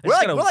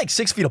 We're like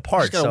 6 feet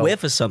apart. Just got a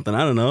whiff of something.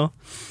 I don't know.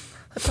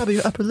 That's probably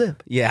your upper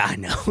lip. Yeah, I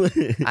know.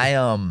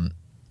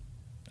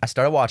 I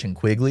started watching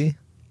Quigley.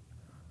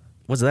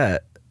 What's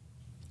that?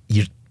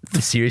 You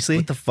seriously?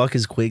 What the fuck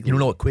is Quigley? You don't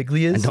know what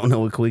Quigley is? I don't know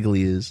what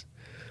Quigley is.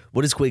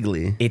 What is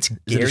Quigley? It's Is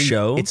Gary, it a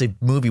show? It's a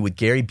movie with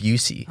Gary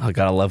Busey. Oh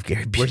God, I love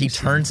Gary Busey. Where he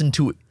turns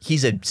into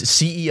he's a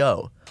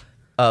CEO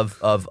of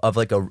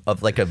like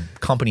a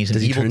company. He's an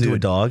Does he evil turn dude. into a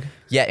dog?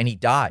 Yeah, and he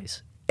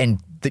dies, and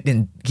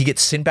he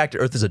gets sent back to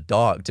Earth as a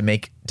dog to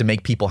make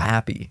people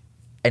happy.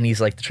 And he's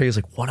like, the trailer's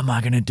like, what am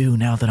I gonna do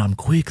now that I'm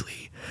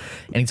Quigley?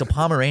 And he's a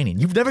Pomeranian.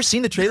 You've never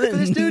seen the trailer for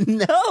this, dude?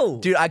 No,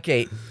 Dude,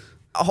 okay.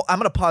 I'm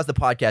going to pause the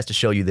podcast to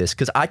show you this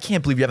because I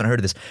can't believe you haven't heard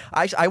of this.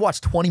 I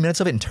watched 20 minutes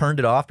of it and turned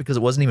it off because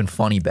it wasn't even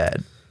funny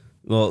bad.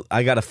 Well,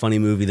 I got a funny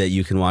movie that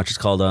you can watch. It's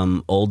called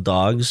Old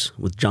Dogs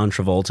with John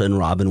Travolta and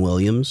Robin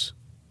Williams.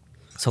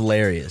 It's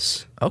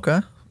hilarious. Okay.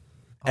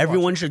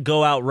 Everyone should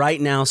go out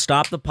right now,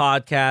 stop the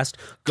podcast,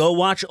 go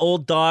watch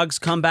Old Dogs,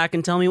 come back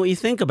and tell me what you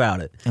think about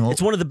it.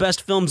 It's one of the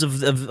best films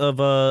of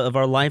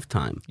our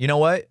lifetime. You know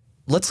what?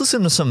 Let's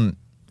listen to some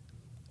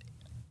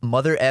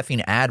mother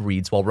effing ad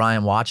reads while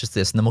Ryan watches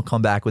this, and then we'll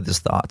come back with his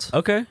thoughts.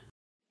 Okay.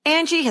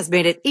 Angie has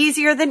made it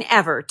easier than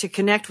ever to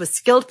connect with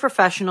skilled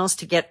professionals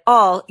to get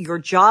all your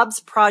jobs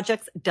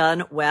projects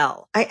done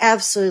well. I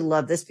absolutely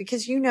love this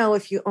because, you know,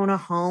 if you own a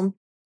home,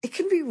 it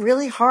can be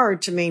really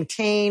hard to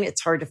maintain.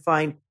 It's hard to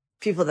find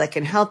people that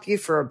can help you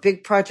for a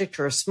big project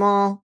or a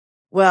small.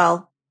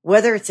 Well,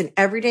 whether it's in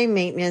everyday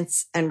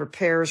maintenance and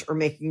repairs or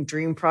making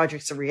dream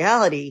projects a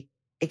reality,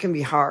 it can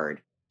be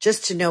hard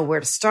just to know where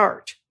to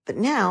start. But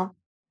now,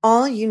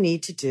 all you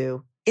need to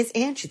do is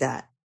Angie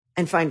that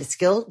and find a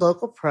skilled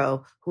local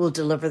pro who will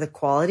deliver the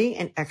quality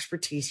and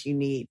expertise you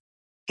need.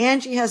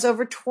 Angie has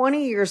over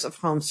 20 years of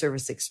home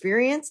service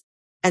experience,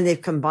 and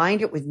they've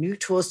combined it with new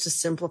tools to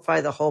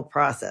simplify the whole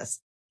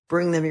process.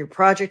 Bring them your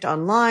project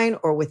online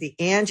or with the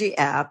Angie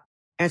app,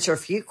 answer a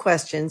few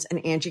questions,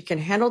 and Angie can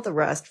handle the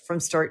rest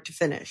from start to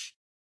finish.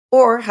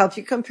 Or help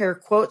you compare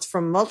quotes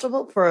from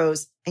multiple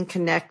pros and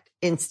connect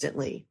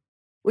instantly,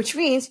 which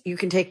means you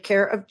can take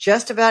care of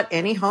just about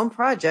any home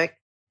project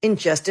in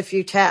just a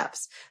few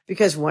taps.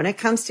 Because when it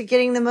comes to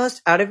getting the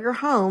most out of your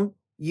home,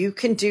 you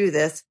can do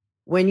this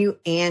when you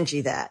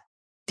Angie that.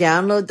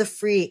 Download the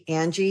free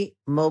Angie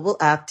mobile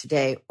app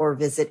today or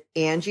visit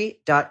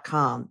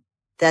Angie.com.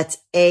 That's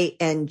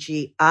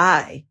ANGI.com.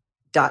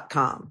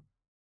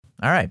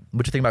 All right.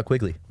 What you think about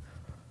Quigley?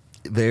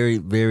 Very,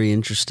 very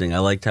interesting. I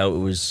liked how it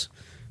was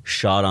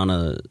shot on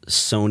a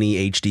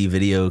Sony HD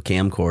video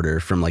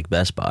camcorder from like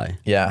Best Buy.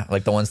 Yeah,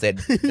 like the ones they'd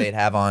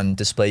have on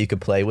display you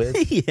could play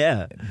with.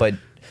 Yeah. But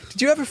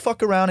did you ever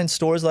fuck around in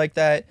stores like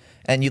that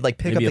and you'd like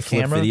pick Maybe up a the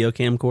flip camera? video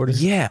camcorder?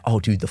 Yeah. Oh,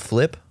 dude, the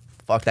flip.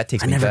 Fuck, that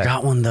takes I me never back.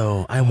 got one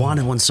though. I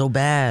wanted one so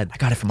bad. I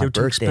got it for my They're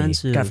too birthday.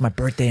 expensive. Got it for my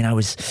birthday, and I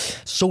was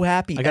so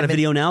happy. I got a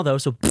video now though,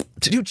 so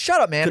Dude,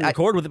 shut up, man. couldn't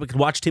record with it, but could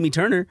watch Timmy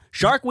Turner.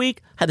 Shark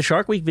Week had the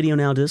Shark Week Video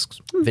Now discs.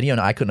 Video,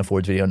 no, I couldn't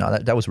afford video. No,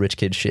 that was rich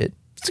kid shit.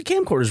 It's a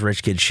camcorder's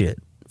rich kid shit.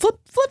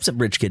 Flips a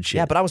rich kid shit.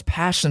 Yeah, but I was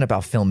passionate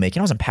about filmmaking.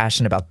 I wasn't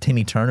passionate about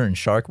Timmy Turner and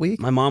Shark Week.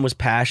 My mom was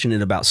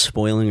passionate about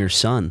spoiling her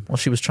son. Well,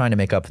 she was trying to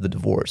make up for the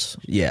divorce.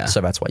 Yeah.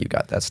 So that's why you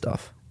got that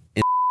stuff.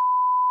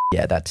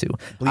 Yeah, that too.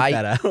 Bleep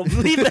that out.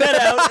 Bleep that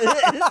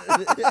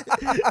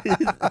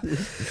out.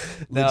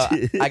 No,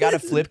 I got a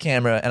flip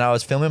camera and I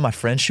was filming my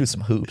friend shoot some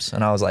hoops,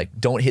 and I was like,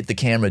 "Don't hit the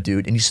camera,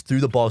 dude!" And he just threw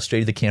the ball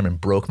straight at the camera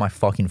and broke my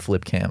fucking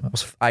flip cam.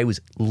 I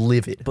was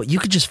livid. But you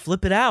could just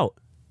flip it out.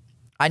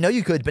 I know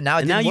you could, but now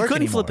it And didn't now you work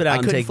couldn't anymore. flip it out I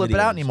and couldn't take flip it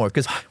out videos. anymore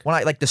because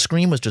when the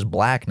screen was just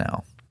black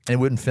now and it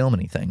wouldn't film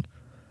anything.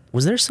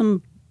 Was there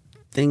some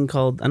thing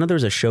called? I know there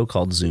was a show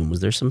called Zoom.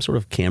 Was there some sort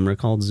of camera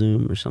called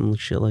Zoom or some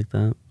shit like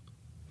that?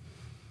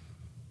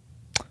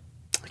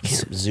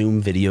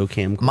 Zoom video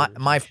camcorder.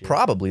 My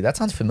probably that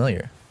sounds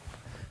familiar.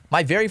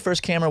 My very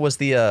first camera was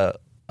the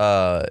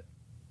oh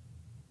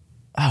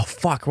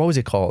fuck, what was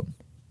it called?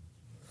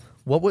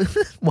 What was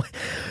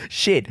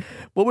shit?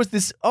 What was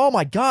this? Oh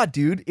my god,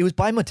 dude! It was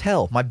by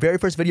Mattel. My very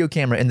first video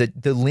camera, and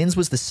the lens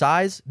was the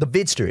size. The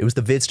Vidster. It was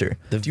the Vidster.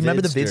 Do you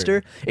remember the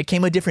Vidster? It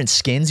came with different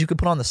skins you could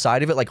put on the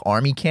side of it, like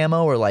army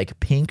camo or like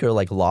pink or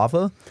like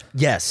lava.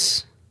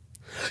 Yes.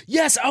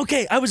 Yes,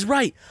 okay, I was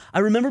right. I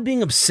remember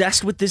being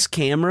obsessed with this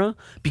camera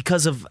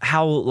because of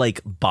how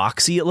like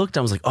boxy it looked.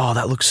 I was like, oh,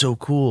 that looks so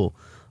cool.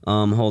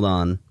 Hold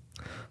on.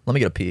 Let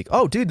me get a peek.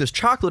 Oh, dude, there's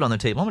chocolate on the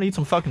table. I'm gonna eat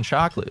some fucking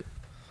chocolate.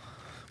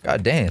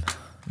 God damn.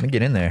 Let me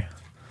get in there.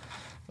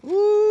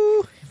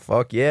 Woo.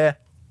 Fuck yeah.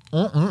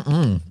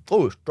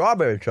 Oh,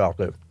 strawberry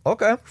chocolate.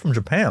 Okay, from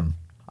Japan.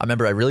 I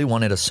remember I really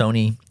wanted a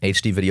Sony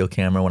HD video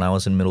camera when I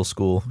was in middle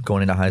school,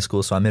 going into high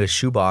school, so I made a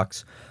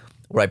shoebox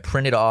where I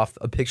printed off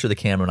a picture of the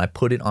camera and I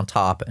put it on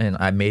top, and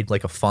I made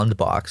like a fund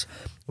box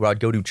where I'd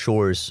go do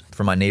chores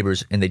for my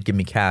neighbors and they'd give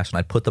me cash, and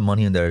I'd put the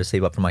money in there to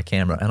save up for my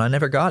camera, and I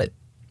never got it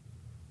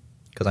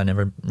because I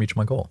never reached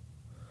my goal.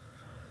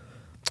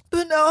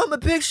 But now I'm a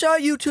big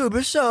shot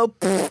YouTuber, so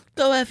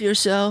Go F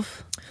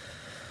yourself.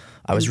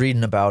 I was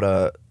reading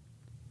about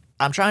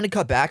I'm trying to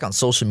cut back on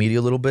social media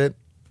a little bit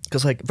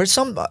because like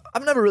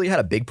I've never really had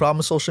a big problem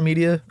with social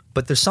media,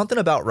 but there's something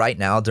about right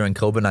now during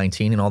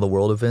COVID-19 and all the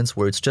world events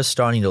where it's just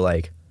starting to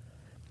like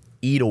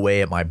eat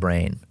away at my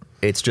brain.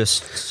 It's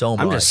just so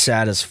much. I'm just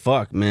sad as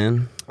fuck,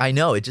 man. I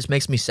know, it just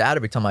makes me sad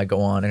every time I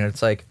go on, and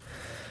it's like,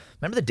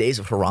 remember the days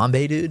of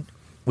Harambe, dude?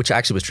 Which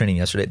actually was trending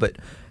yesterday, but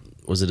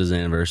was it his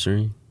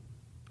anniversary?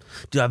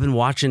 Dude, I've been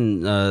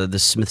watching the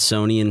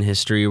Smithsonian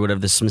history or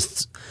whatever, the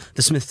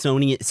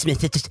Smithsonian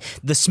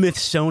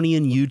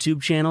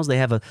YouTube channels. They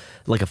have a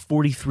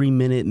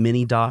 43-minute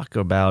mini doc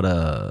about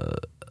a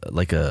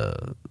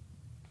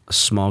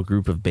small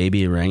group of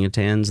baby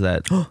orangutans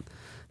that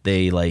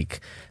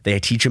they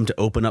teach them to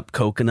open up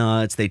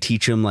coconuts. They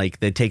teach them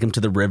they take them to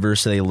the river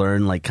so they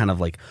learn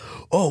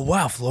oh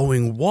wow,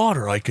 flowing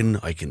water. I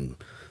can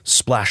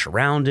splash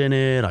around in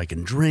it, I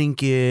can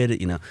drink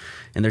it, and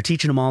they're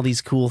teaching them all these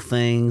cool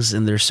things,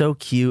 and they're so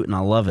cute, and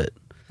I love it.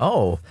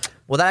 Oh,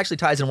 well, that actually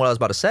ties in what I was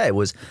about to say.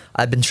 Was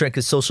I've been trying,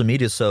 because social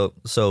media is so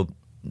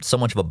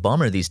much of a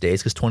bummer these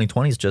days, because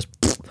 2020 is just,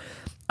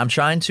 I'm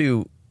trying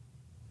to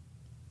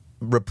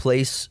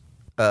replace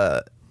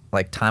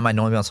time I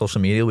normally on social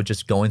media with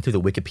just going through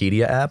the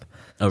Wikipedia app.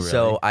 Oh, really?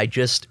 So I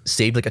just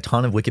saved a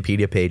ton of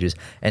Wikipedia pages,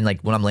 and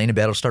when I'm laying in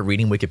bed, I'll start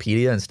reading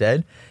Wikipedia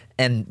instead.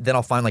 And then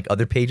I'll find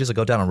other pages. I'll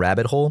go down a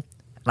rabbit hole.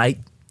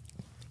 And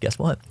guess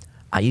what?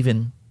 I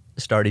even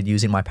started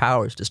using my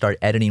powers to start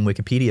editing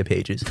Wikipedia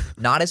pages.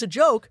 Not as a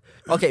joke.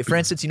 Okay, for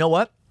instance, you know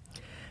what?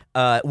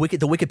 The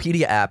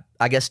Wikipedia app,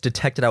 I guess,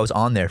 detected I was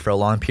on there for a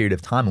long period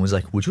of time and was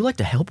like, would you like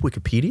to help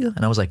Wikipedia?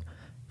 And I was like,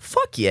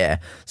 fuck yeah.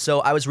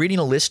 So I was reading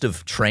a list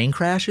of train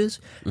crashes,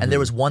 and there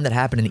was one that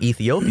happened in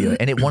Ethiopia,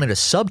 and it wanted a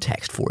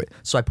subtext for it.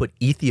 So I put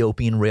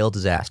Ethiopian rail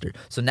disaster.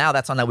 So now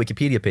that's on that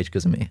Wikipedia page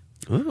because of me.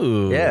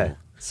 Ooh. Yeah.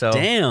 So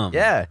damn.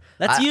 Yeah.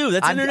 That's you.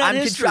 That's internet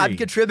history. I'm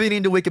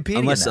contributing to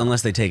Wikipedia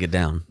unless they take it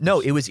down. No,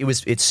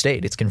 it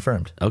stayed. It's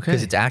confirmed. Okay.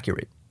 Because it's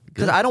accurate.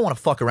 Because I don't want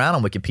to fuck around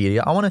on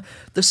Wikipedia.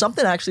 There's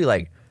something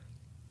actually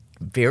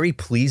very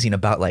pleasing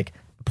about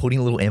putting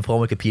a little info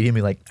on Wikipedia and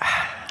be like,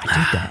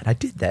 I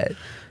did that.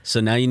 So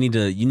now you need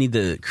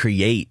to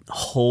create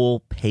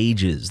whole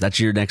pages. That's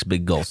your next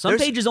big goal. Some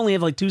pages only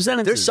have 2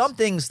 sentences. There's some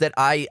things that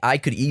I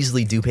could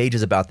easily do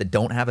pages about that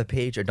don't have a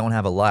page or don't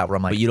have a lot. Where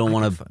I'm like, but you don't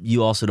want to.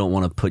 You also don't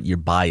want to put your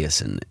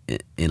bias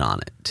in on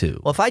it too.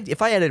 Well,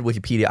 if I edited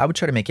Wikipedia, I would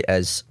try to make it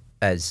as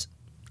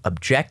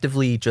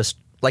objectively just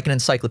like an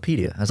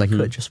encyclopedia as I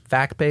could, just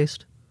fact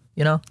based.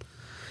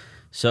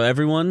 So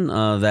everyone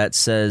that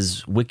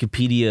says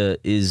Wikipedia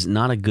is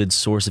not a good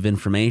source of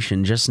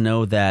information, just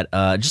know that,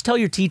 just tell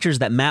your teachers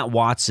that Matt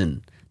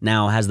Watson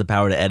now has the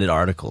power to edit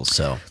articles.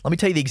 So let me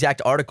tell you the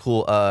exact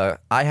article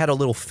I had a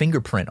little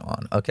fingerprint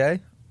on,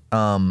 okay?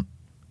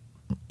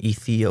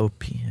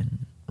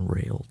 Ethiopian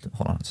rail.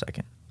 Hold on a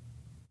second.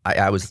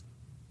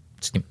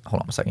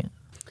 Hold on a second.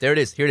 There it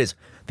is. Here it is.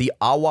 The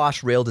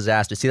Awash rail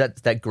disaster. See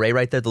that gray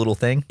right there, the little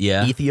thing?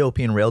 Yeah.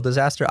 Ethiopian rail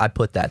disaster. I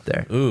put that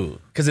there. Ooh.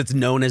 Because it's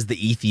known as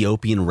the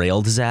Ethiopian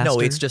rail disaster? No,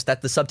 it's just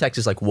that the subtext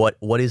is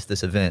what is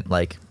this event?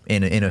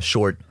 In a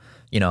short,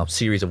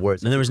 series of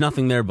words. And there was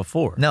nothing there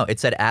before. No, it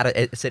said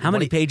how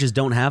many pages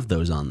don't have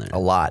those on there? A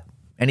lot.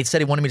 And it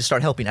said he wanted me to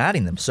start helping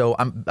adding them. So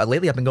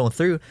lately I've been going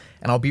through,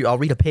 and I'll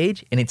read a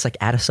page, and it's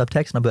add a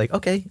subtext, and I'll be like,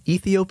 okay,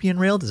 Ethiopian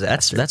rail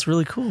disaster. That's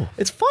really cool.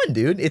 It's fun,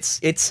 dude.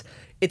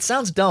 It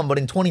sounds dumb, but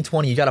in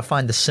 2020, you got to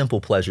find the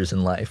simple pleasures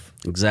in life.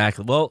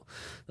 Exactly. Well,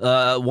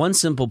 one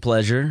simple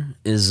pleasure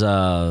is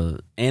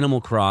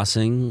Animal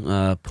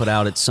Crossing put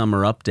out its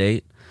summer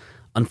update.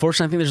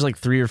 Unfortunately, I think there's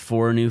 3 or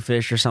 4 new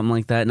fish or something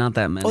like that. Not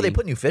that many. Oh, they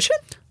put new fish in?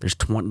 There's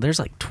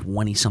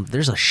 20 something.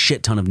 There's a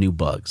shit ton of new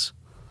bugs.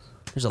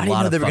 There's a I didn't lot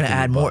know of they were gonna fucking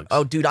add more. bugs.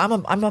 Oh, dude, I'm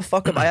a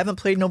fuck up. I haven't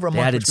played in over a They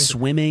month. added which means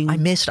swimming. I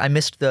missed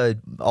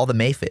all the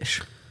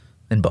Mayfish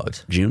and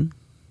bugs. June?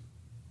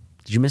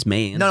 Did you miss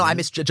May? No, I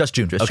missed just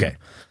June. Just Okay. June.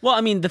 Well,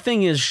 I mean, the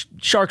thing is,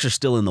 sharks are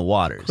still in the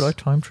waters. Could I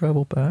time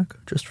travel back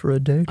just for a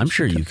day? I'm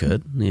sure you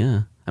could.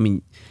 Yeah. I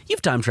mean,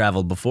 you've time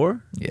traveled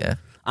before. Yeah.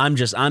 I'm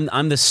the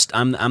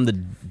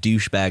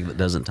douchebag that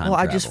doesn't time Well,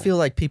 travel. I just feel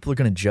like people are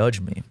gonna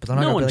judge me, but I'm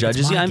not no gonna one be like,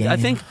 judges "It's you. my I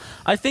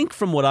game." think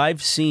from what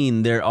I've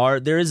seen,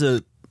 there is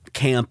a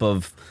camp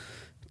of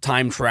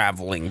time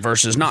traveling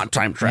versus not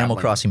time traveling. Animal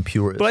Crossing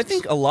purists. But I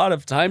think a lot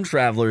of time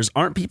travelers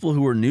aren't people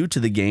who are new to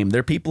the game.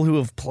 They're people who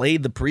have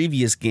played the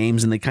previous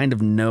games and they kind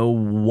of know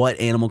what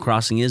Animal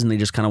Crossing is and they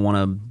just kind of want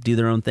to do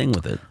their own thing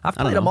with it. I've I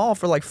don't played them know. all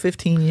for like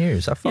 15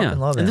 years. I fucking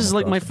love it. And this is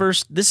like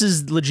this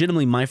is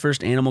legitimately my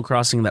first Animal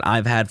Crossing that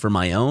I've had for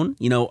my own.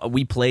 You know,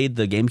 we played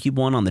the GameCube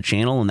one on the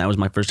channel and that was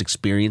my first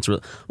experience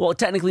with, well,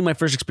 technically my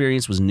first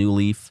experience was New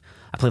Leaf.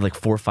 I played like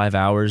 4 or 5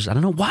 hours. I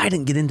don't know why I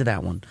didn't get into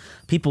that one.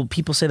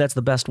 People say that's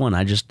the best one.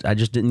 I just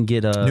didn't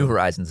get New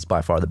Horizons is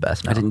by far the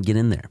best. Now. I didn't get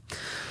in there.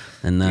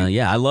 And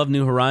I love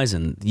New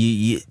Horizon.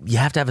 You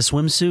have to have a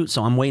swimsuit,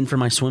 so I'm waiting for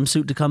my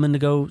swimsuit to come in to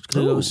go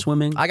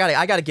swimming. I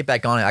gotta get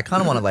back on it. I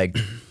kind of want to like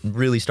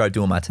really start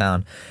doing my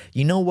town.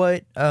 You know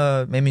what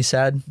made me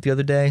sad the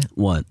other day?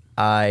 What?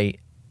 I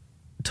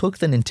took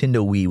the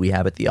Nintendo Wii we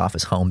have at the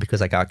office home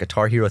because I got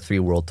Guitar Hero 3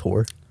 World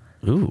Tour.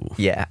 Ooh.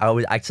 Yeah,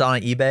 I saw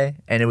it on eBay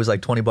and it was like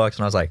 $20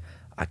 and I was like,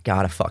 I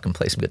gotta fucking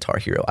play some Guitar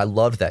Hero. I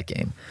loved that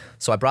game.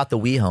 So I brought the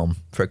Wii home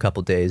for a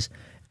couple days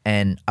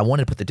and I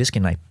wanted to put the disc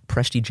in and I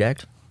pressed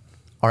eject.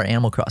 Our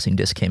Animal Crossing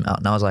disc came out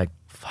and I was like,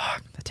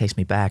 fuck, that takes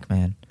me back,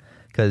 man.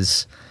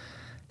 Because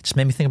it just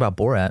made me think about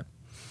Borat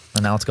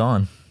and now it's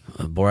gone.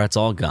 Borat's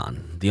all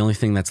gone. The only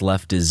thing that's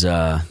left is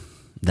that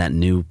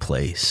new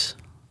place.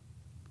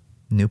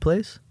 New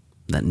place?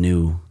 That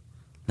new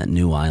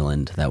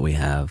island that we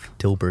have.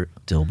 Dilbert.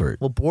 Dilbert.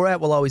 Well, Borat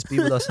will always be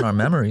with us in our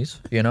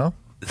memories, you know?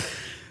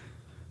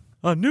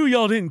 I knew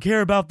y'all didn't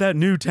care about that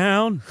new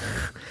town.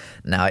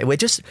 Now,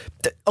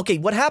 okay,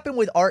 what happened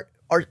with our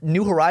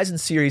New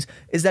Horizons series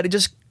is that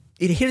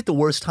it hit at the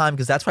worst time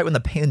because that's right when the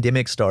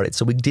pandemic started.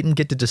 So we didn't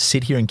get to just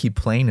sit here and keep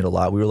playing it a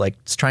lot. We were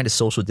like just trying to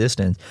social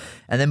distance.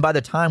 And then by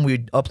the time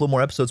we'd upload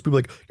more episodes, people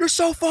were like, you're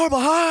so far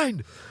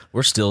behind.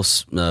 We're still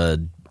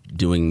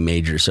doing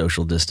major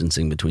social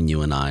distancing between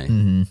you and I.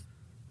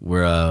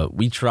 Mm-hmm.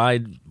 We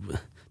tried.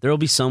 There will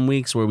be some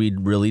weeks where we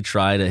really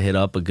try to hit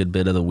up a good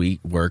bit of the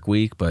work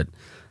week, but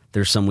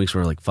there's some weeks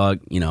where we're like, fuck,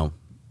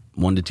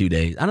 1 to 2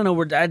 days. I don't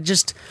know.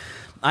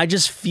 I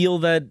just feel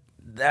that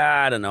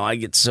I don't know. I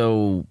get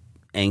so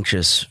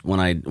anxious when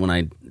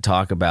I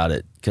talk about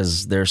it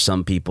because there's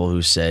some people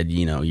who said,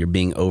 you're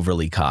being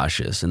overly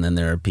cautious, and then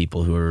there are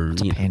people who are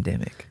It's a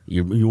pandemic.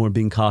 You weren't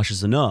being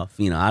cautious enough.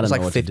 I don't know. There's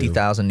like what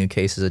 50,000 new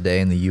cases a day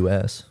in the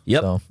U.S.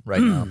 Yep. So right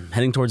now,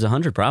 heading towards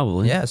 100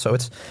 probably. yeah. So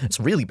it's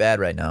really bad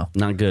right now,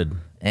 Not good.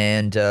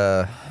 and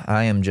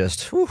I am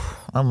just,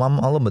 I'm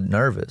a little bit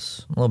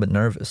nervous.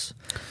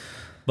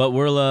 But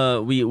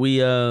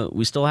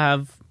we still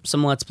have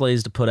some Let's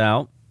Plays to put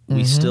out.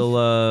 We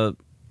still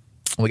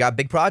We got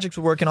big projects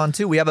we're working on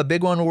too. We have a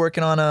big one we're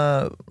working on.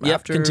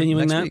 After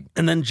continuing next that. week.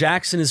 And then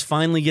Jackson is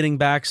finally getting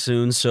back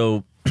soon.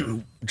 So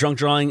Drunk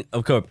Drawing,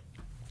 of course.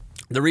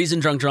 The reason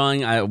Drunk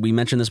Drawing, we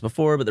mentioned this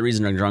before, but the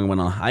reason Drunk Drawing went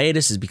on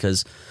hiatus is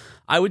because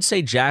I would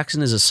say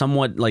Jackson is a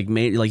somewhat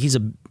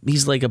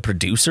he's like a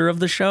producer of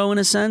the show in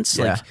a sense.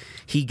 Yeah. Like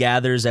he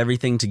gathers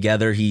everything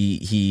together.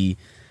 He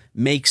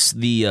makes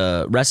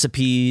the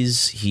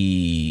recipes.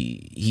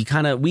 We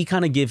kind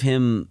of give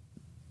him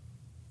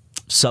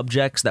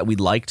subjects that we'd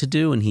like to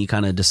do, and he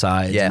kind of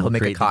decides. Yeah, and he'll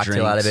make a create the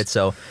cocktail out of drinks. it.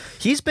 So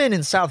he's been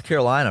in South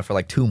Carolina for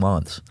like 2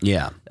 months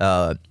Yeah.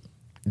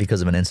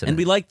 because of an incident. And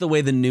we like the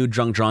way the new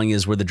Drunk Drawing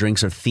is where the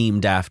drinks are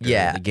themed after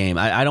Yeah. the game.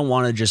 I don't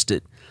want to just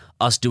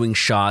us doing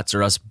shots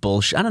or us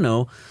bullshit. I don't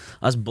know.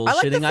 Us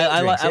bullshitting.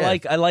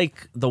 I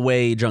like the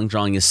way Drunk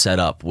Drawing is set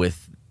up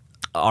with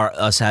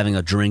us having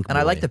a drink. And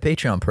I boy. like the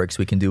Patreon perks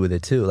we can do with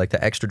it too, like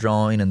the extra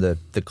drawing and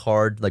the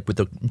card, like with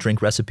the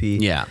drink recipe.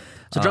 Yeah.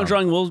 So Drunk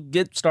Drawing will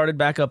get started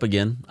back up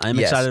again. I'm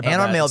Yes, excited about and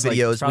that. our mail It's like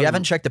videos. probably- We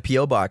haven't checked the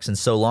PO box in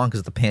so long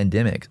because of the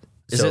pandemic.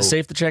 Is So- it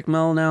safe to check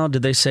mail now?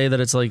 Did they say that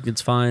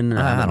it's fine? Or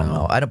I don't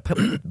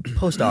know.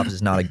 Post office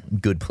is not a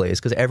good place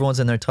because everyone's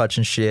in there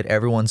touching shit.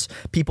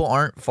 People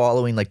aren't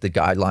following like the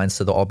guidelines,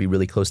 so they'll all be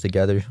really close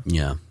together.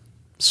 Yeah.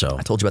 So.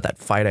 I told you about that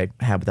fight I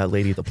had with that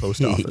lady at the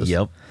post office.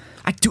 Yep.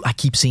 I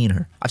keep seeing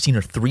her. I've seen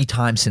her 3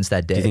 times since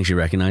that day. Do you think she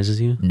recognizes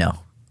you? No.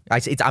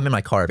 I'm in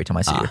my car every time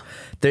I see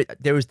her.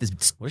 There was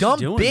this What is she dumb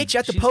doing? bitch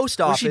at the post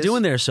office. What's she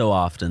doing there so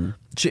often?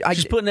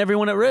 She's putting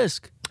everyone at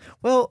risk.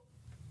 Well,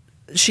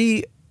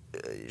 she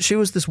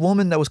was this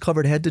woman that was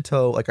covered head to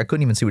toe. Like I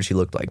couldn't even see what she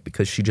looked like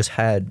because she just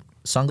had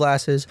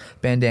sunglasses,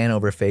 bandana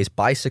over her face,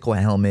 bicycle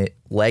helmet,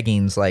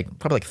 leggings, like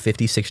probably like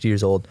 50, 60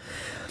 years old.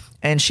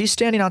 And she's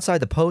standing outside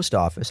the post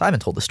office. I haven't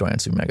told the story on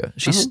Super Mega.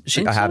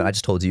 think I haven't. so. I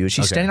just told you.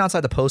 She's Okay. standing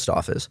outside the post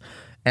office,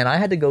 and I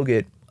had to go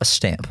get a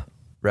stamp.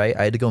 right?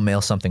 I had to go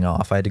mail something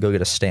off. I had to go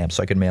get a stamp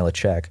so I could mail a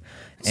check.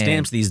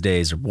 Stamps these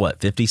days are what,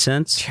 50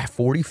 cents? Yeah,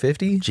 40,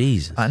 50?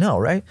 Jesus. I know,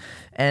 right?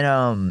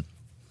 And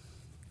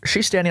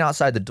she's standing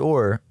outside the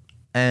door,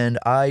 and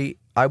I'm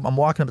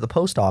walking up to the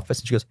post office,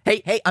 and she goes,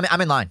 hey,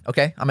 I'm in line,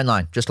 okay? I'm in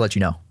line, just to let you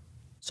know.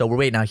 So we're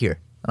waiting out here.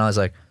 And I was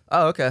like,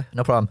 oh, okay,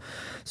 no problem.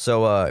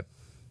 So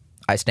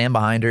I stand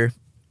behind her,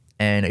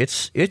 and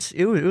it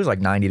was like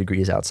 90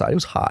 degrees outside. It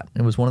was hot.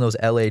 It was one of those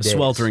LA days.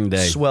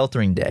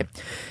 Sweltering day.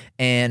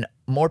 And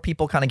more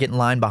people kind of get in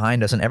line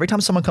behind us. And every time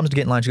someone comes to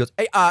get in line, she goes,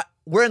 hey,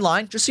 we're in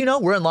line. Just so you know,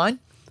 we're in line.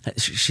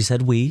 She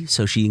said we,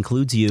 so she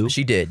includes you.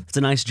 She did. It's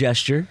a nice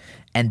gesture.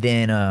 And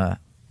then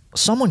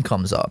someone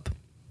comes up,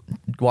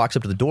 walks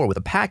up to the door with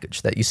a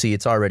package that you see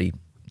it's already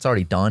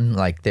done.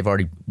 Like they've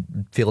already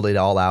filled it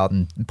all out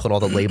and put all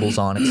the labels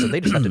on it. So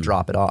they just have to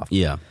drop it off.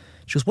 Yeah.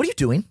 She goes, what are you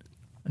doing?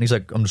 And he's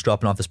like, I'm just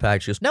dropping off this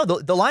package. She goes, no,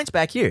 the line's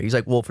back here. He's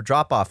like, well, for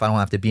drop off, I don't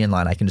have to be in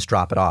line. I can just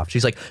drop it off.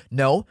 She's like,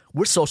 no,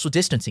 we're social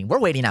distancing. We're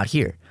waiting out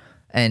here.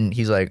 And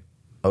he's like,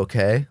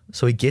 okay.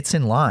 So he gets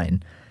in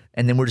line,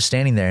 and then we're just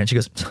standing there. And she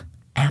goes,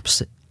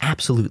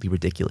 absolutely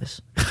ridiculous.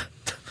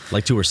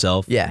 Like to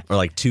herself? Yeah. Or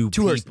like to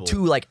people?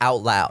 To like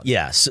out loud.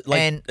 Yes.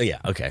 Yeah,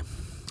 okay.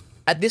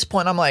 At this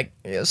point, I'm like,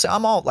 so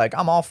I'm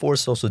all for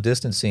social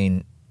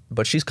distancing,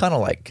 but she's kind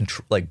of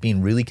like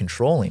being really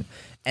controlling.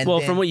 And well,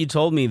 then, from what you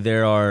told me,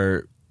 there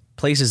are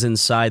places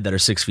inside that are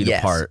 6 feet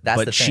apart,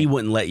 but she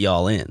wouldn't let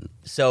y'all in.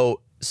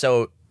 So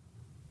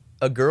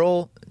a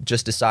girl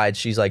just decides,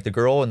 she's like, the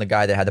girl and the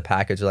guy that had the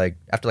package, like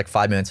after like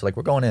 5 minutes, they're like,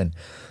 we're going in.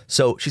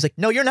 So she's like,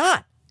 no, you're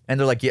not. And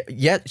they're like,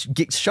 yeah,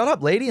 shut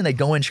up, lady. And they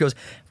go in. She goes,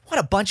 what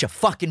a bunch of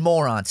fucking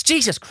morons.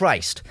 Jesus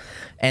Christ.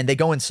 And they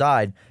go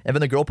inside. And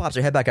then the girl pops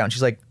her head back out and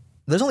she's like,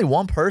 there's only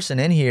one person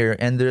in here,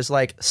 and there's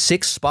like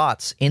 6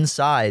 spots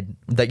inside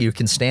that you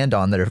can stand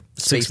on that are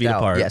 6 feet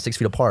apart. Yeah, 6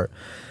 feet apart.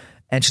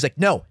 And she's like,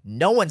 no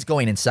one's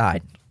going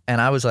inside.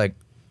 And I was like,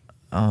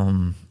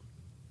 I'm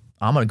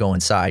going to go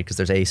inside because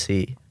there's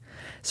AC.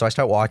 So I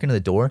start walking to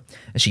the door,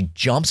 and she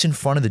jumps in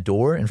front of the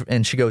door,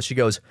 and she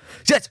goes,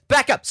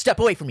 back up, step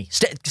away from me,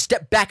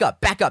 step back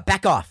up,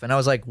 back off. And I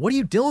was like, what are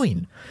you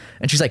doing?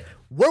 And she's like,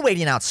 we're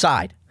waiting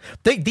outside.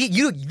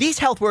 These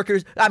health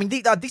workers,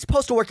 these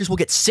postal workers will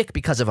get sick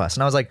because of us.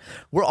 And I was like,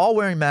 we're all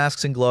wearing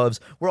masks and gloves.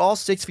 We're all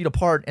 6 feet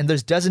apart, and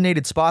there's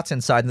designated spots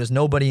inside, and there's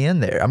nobody in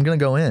there. I'm gonna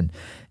go in.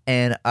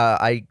 And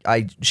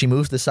she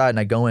moves to the side, and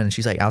I go in, and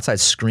she's like outside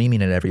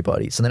screaming at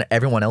everybody. So then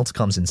everyone else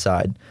comes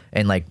inside,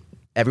 and like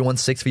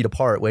everyone's 6 feet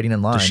apart waiting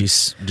in line.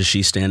 Does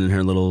she stand in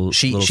her little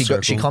circle?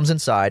 She comes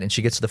inside, and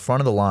she gets to the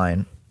front of the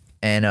line,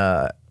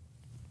 and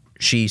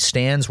she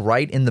stands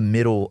right in the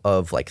middle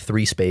of like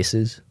 3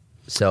 spaces.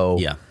 So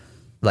yeah,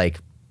 like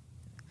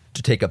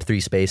to take up 3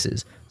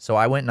 spaces. So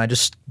I went and I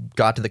just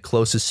got to the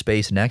closest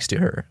space next to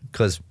her,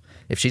 because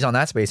if she's on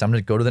that space, I'm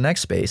going to go to the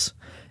next space.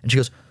 And she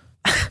goes,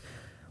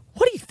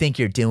 what do you think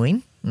you're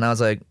doing? And I was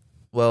like,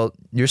 well,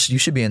 you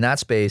should be in that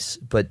space,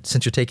 but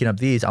since you're taking up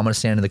these, I'm going to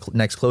stand in the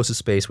next closest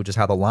space, which is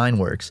how the line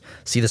works.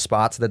 See the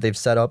spots that they've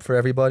set up for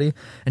everybody?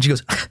 And she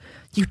goes,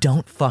 you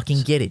don't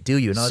fucking get it, do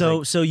you? And I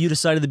was so you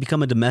decided to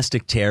become a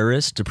domestic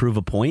terrorist to prove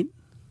a point?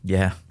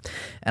 Yeah.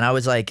 And I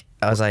was like,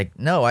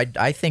 no,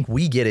 I think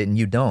we get it and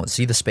you don't.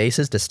 See the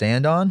spaces to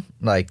stand on?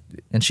 Like,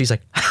 and she's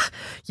like,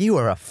 you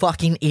are a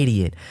fucking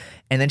idiot.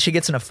 And then she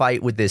gets in a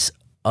fight with this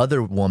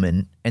other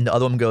woman, and the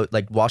other woman goes,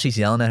 like, while she's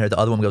yelling at her, the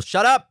other woman goes,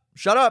 shut up,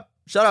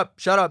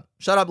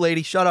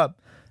 lady, shut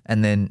up.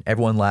 And then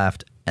everyone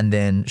laughed, and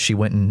then she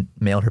went and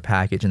mailed her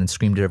package and then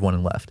screamed at everyone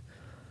and left.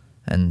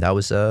 And that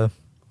was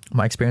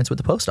my experience with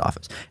the post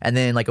office. And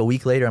then like a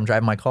week later, I'm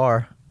driving my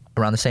car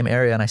around the same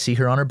area, and I see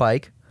her on her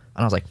bike.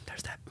 And I was like,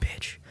 there's that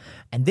bitch.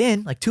 And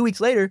then, like 2 weeks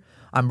later,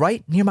 I'm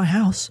right near my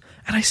house,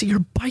 and I see her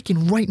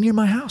biking right near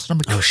my house. And I'm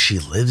like, oh, she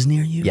lives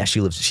near you? Yeah, she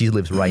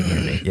lives right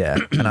near me. Yeah.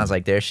 And I was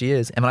like, there she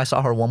is. And when I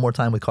saw her one more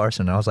time with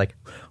Carson, I was like,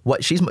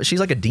 what? She's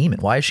like a demon.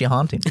 Why is she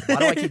haunting me? Why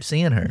do I keep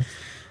seeing her?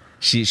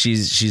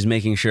 She's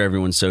making sure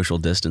everyone's social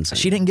distancing.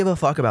 She didn't give a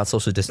fuck about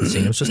social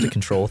distancing. It was just a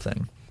control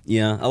thing.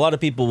 Yeah, a lot of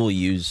people will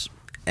use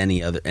any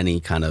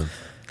kind of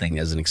thing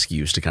as an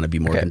excuse to kind of be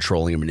more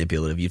controlling or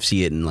manipulative. You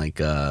see it in like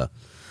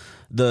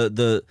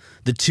the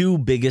 2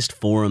 biggest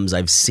forums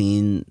I've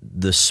seen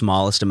the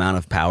smallest amount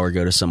of power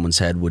go to someone's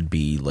head would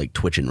be like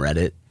Twitch and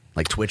Reddit,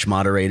 like Twitch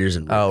moderators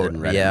and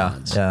Reddit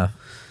mods. Yeah.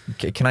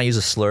 Okay, can I use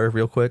a slur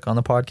real quick on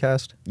the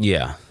podcast?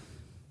 Yeah.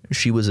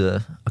 She was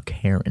a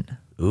Karen.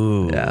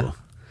 Ooh. Yeah.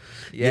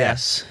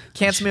 Yes.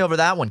 Cancel me over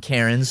that one,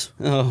 Karens.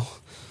 Oh.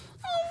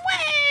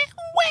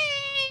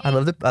 I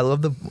love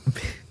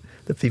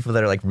the people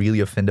that are like really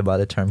offended by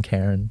the term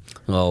Karen.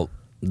 Well,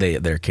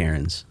 they're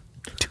Karens.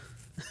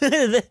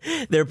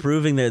 they're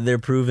proving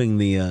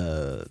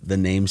the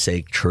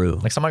namesake true.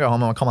 Like, so I'm gonna go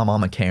home and I'll call my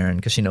mom a Karen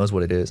because she knows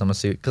what it is. I'm gonna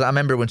see, because I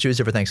remember when she was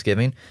here for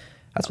Thanksgiving.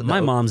 That's what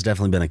my mom's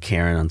definitely been a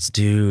Karen.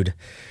 Dude,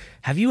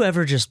 have you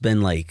ever just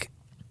been like,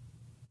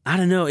 I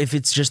don't know if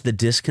it's just the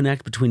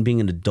disconnect between being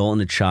an adult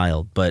and a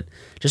child, but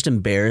just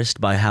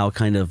embarrassed by how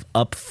kind of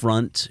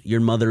upfront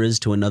your mother is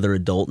to another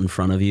adult in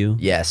front of you?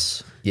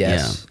 Yes.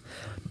 Yeah.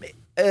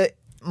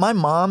 my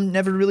mom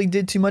never really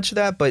did too much of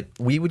that, but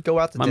we would go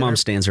out to My dinner. mom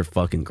stands her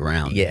fucking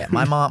ground. Yeah,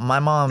 my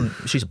mom,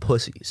 she's a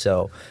pussy.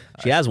 So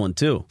She has one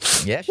too.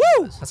 yeah, she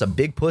does. That's a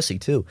big pussy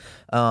too.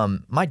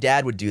 My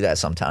dad would do that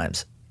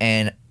sometimes,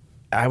 and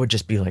I would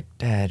just be like,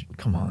 Dad,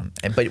 come on.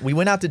 But we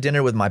went out to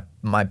dinner with my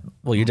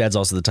Well, your dad's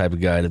also the type of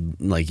guy to,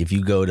 like, if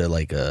you go to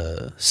like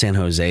San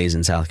Jose's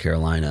in South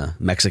Carolina,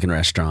 Mexican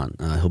restaurant,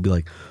 he'll be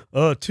like,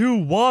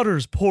 2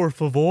 waters, por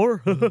favor.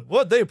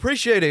 What? They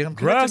appreciate it. I'm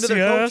connecting to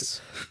their culture.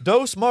 Gracias.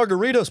 Dos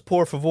margaritas,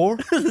 por favor.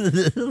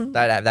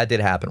 that did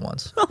happen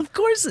once. Of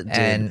course it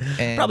did.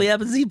 And- probably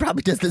happens. He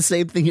probably does the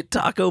same thing at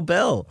Taco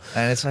Bell.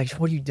 And it's like,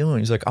 what are you doing?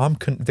 He's like,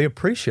 they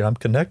appreciate it. I'm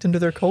connecting to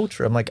their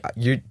culture. I'm like,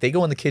 they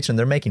go in the kitchen,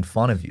 they're making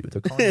fun of you.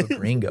 They're calling you a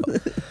gringo.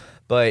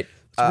 But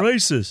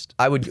Racist.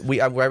 I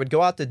would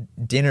go out to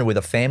dinner with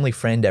a family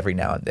friend every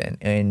now and then,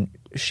 and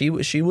she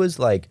was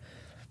like,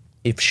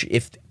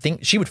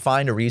 she would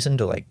find a reason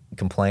to like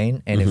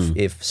complain, and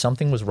if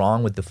something was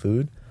wrong with the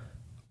food,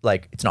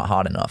 like it's not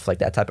hot enough, like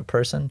that type of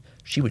person,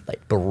 she would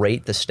like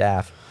berate the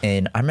staff.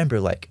 And I remember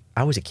like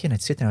I was a kid,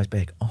 I'd sit there, and I was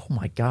like, oh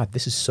my god,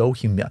 this is so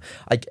humiliating.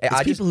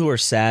 It's people who are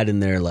sad in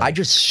their life. I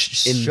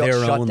just in shut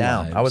their own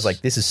down. lives. I was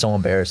like, this is so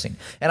embarrassing.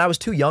 And I was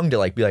too young to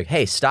like be like,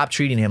 hey, stop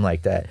treating him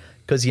like that.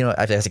 Because, you know,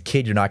 as a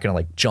kid, you're not going to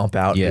like jump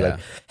out and be Yeah. like,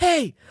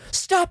 hey,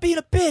 stop being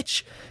a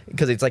bitch.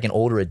 Because it's like an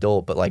older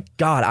adult. But like,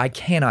 God, I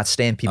cannot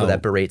stand people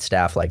that berate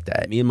staff like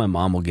that. Me and my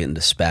mom will get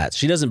into spats.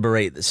 She doesn't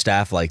berate the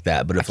staff like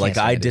that, but if like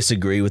stand I it.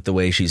 disagree with the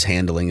way she's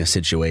handling a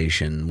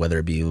situation, whether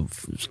it be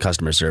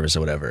customer service or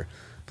whatever,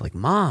 like,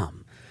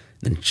 Mom,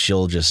 then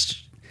she'll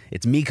just,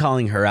 it's me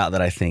calling her out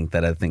that I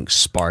think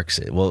sparks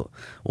it. We'll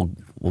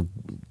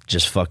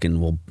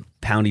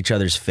pound each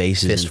other's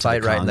faces. Fist into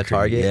fight right in the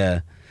concrete. target? Yeah.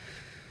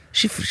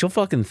 She'll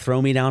fucking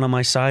throw me down on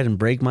my side and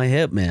break my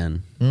hip,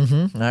 man.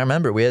 And I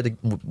remember we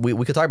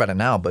could talk about it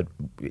now, but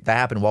that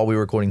happened while we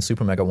were recording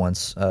Super Mega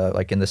once,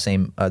 like in the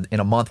same, in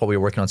a month while we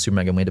were working on Super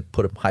Mega, and we had to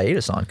put a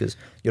hiatus on because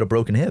you had a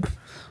broken hip.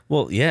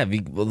 Well, yeah,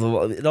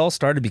 it all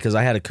started because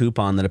I had a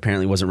coupon that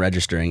apparently wasn't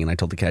registering, and I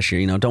told the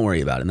cashier, don't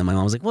worry about it. And then my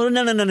mom was like, well,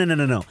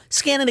 no,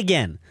 scan it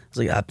again. I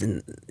was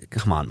like,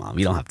 come on, Mom,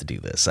 you don't have to do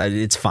this.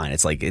 It's fine.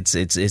 It's like it's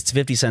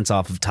 50 cents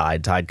off of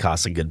Tide. Tide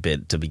costs a good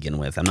bit to begin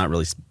with. I'm not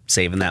really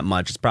saving that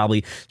much. It's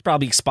probably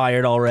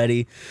expired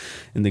already.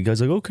 And the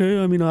guy's like, okay.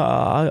 I mean,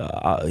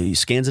 he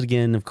scans it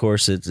again. Of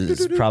course, it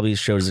probably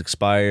shows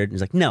expired. He's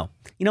like, no.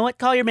 You know what?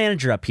 Call your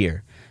manager up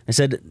here. I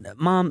said,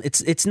 Mom,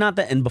 it's not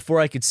that. And before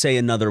I could say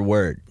another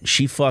word,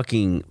 she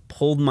fucking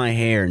pulled my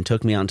hair and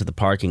took me out into the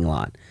parking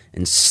lot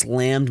and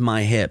slammed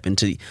my hip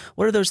into,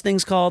 what are those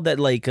things called that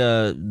like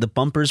the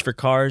bumpers for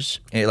cars?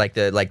 Like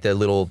the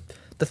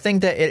thing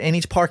that in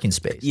each parking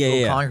space,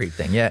 little concrete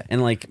thing, yeah.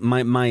 And like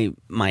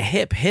my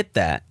hip hit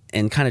that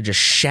and kind of just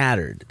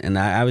shattered, and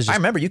I was just, I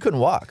remember you couldn't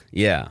walk.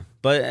 yeah.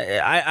 But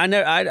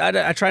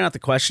I try not to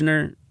question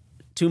her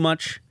too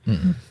much.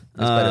 It's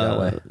better that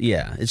way.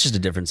 Yeah, it's just a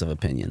difference of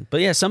opinion.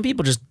 But yeah, some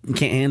people just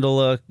can't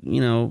handle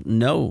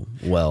no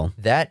well.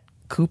 That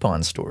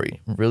coupon story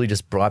really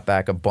just brought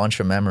back a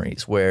bunch of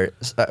memories where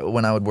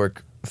when I would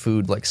work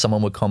food, like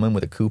someone would come in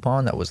with a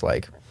coupon that was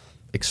like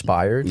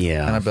expired.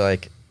 Yeah. And I'd be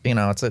like,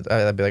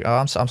 I'd be like, oh,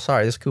 I'm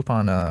sorry, this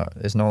coupon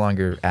is no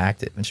longer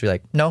active. And she'd be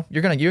like, no,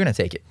 you're gonna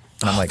take it.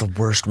 And I'm like, The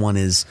worst one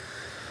is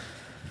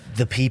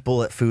the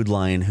people at Food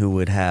Lion who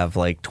would have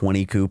like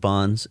 20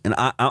 coupons, and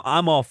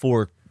I'm all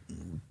for.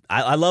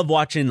 I love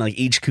watching like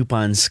each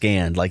coupon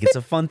scanned. Like it's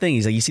a fun thing.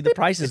 He's like, you see the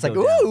prices. it's like,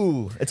 go down.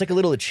 ooh, it's like a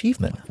little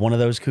achievement. One of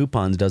those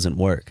coupons doesn't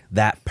work.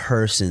 That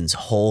person's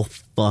whole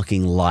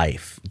fucking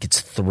life gets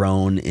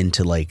thrown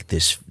into like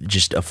this,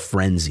 just a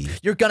frenzy.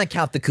 You're gonna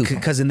count the coupon.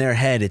 Because in their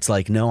head, it's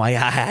like, no,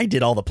 I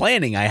did all the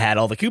planning. I had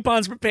all the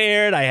coupons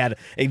prepared. I had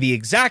the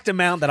exact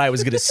amount that I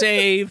was going to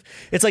save.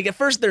 It's like at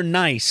first they're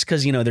nice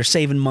because they're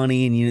saving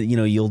money, and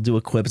you'll do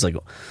a quip. It's like,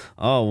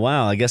 oh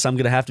wow, I guess I'm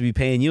going to have to be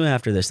paying you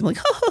after this. I'm like,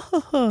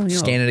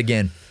 Scan it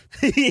again.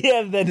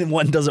 yeah. Then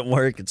one doesn't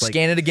work. It's like,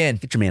 Scan it again.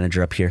 get your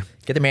manager up here.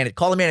 Get the manager.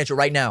 Call the manager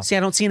right now. See, I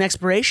don't see an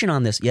expiration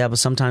on this. Yeah, but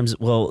sometimes,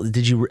 well,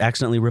 did you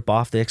accidentally rip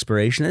off the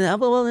expiration?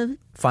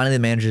 Finally, the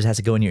manager just has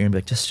to go in your ear and be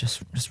like, just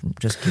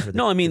give her the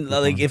No, I mean,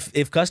 like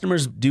if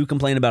customers do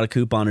complain about a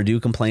coupon or do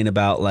complain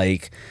about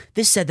like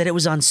this said that it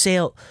was on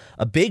sale,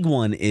 a big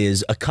one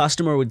is a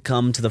customer would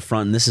come to the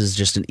front, and this is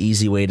just an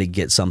easy way to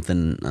get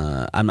something.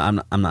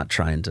 I'm not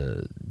trying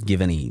to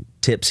give any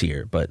tips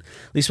here, but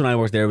at least when I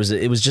worked there,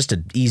 it was just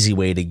an easy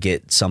way to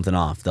get something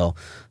off.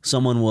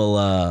 Someone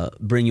will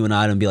bring you an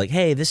item and be like,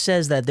 hey, this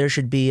says that there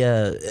should be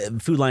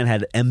Food Lion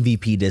had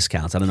MVP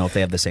discounts. I don't know if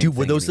they have the same. Dude,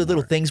 were thing those the anymore.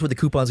 little things where the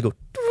coupons go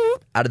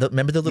out of the?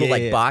 Remember the little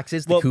Yeah.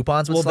 boxes the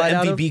coupons would slide the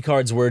out of? MVP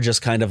cards were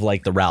just kind of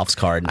like the Ralph's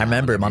card. I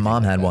remember my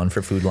mom had one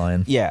for Food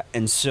Lion. Yeah,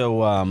 and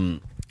so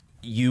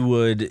you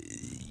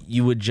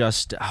would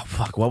just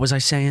what was I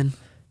saying?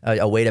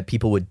 A way that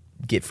people would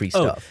get free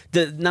stuff.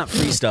 Not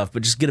free stuff,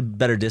 but just get a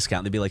better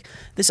discount. They'd be like,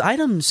 this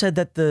item said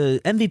that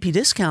the MVP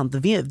discount, the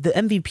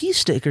MVP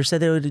sticker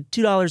said they would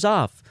 $2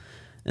 off.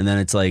 And then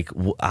it's like,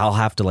 I'll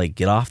have to like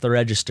get off the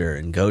register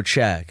and go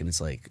check. And it's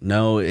like,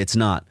 no, it's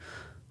not.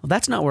 well,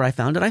 that's not where I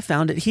found it. I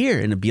found it here.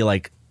 And it'd be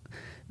like,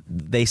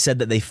 they said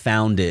that they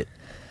found it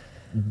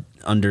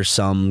under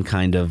some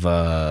kind of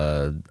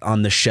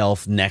on the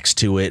shelf next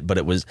to it, but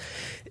it was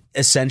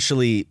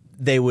essentially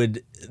they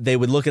would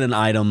look at an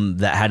item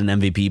that had an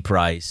MVP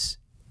price.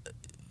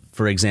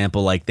 For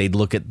example, like they'd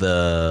look at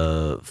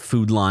the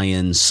Food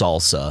Lion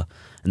salsa,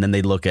 and then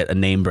they'd look at a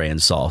name brand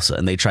salsa,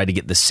 and they tried to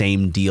get the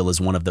same deal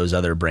as one of those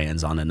other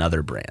brands on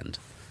another brand.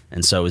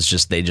 And so it's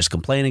just they just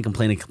complain, and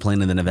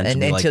then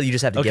eventually and until you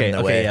just have to get in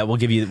their way. Yeah, we'll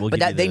give you. But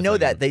that, they know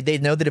that they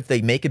know that if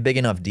they make a big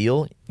enough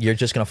deal, you're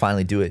just gonna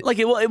finally do it. Like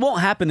it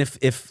won't happen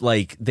if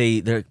like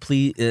they're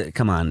please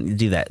come on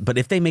do that. But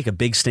if they make a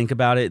big stink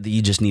about it,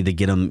 you just need to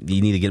get them.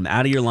 You need to get them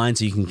out of your line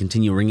so you can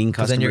continue ringing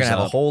customers. Then you're gonna have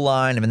a whole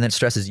line, and then it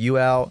stresses you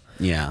out.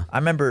 Yeah, I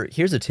remember.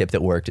 Here's a tip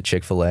that worked at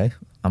Chick-fil-A. I'm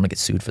gonna get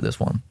sued for this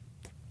one.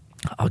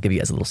 I'll give you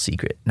guys a little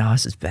secret. No,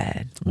 this is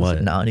bad. What? This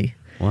is naughty.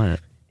 What?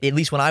 At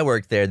least when I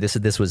worked there,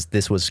 this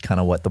was kind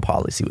of what the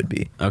policy would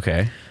be.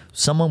 Okay.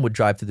 Someone would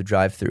drive through the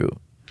drive-through,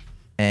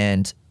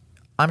 and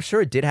I'm sure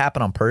it did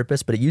happen on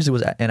purpose, but it usually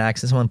was an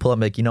accident. Someone pull up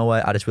and be like, you know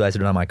what? I just realized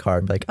it on my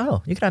card. And be like,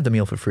 oh, you can have the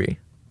meal for free.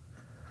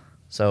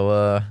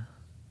 So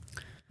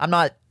I'm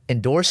not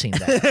endorsing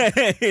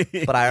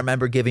that, but I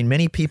remember giving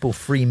many people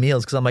free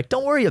meals because I'm like,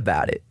 don't worry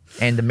about it.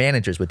 And the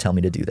managers would tell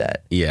me to do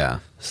that. Yeah.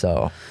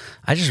 So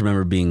I just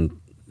remember being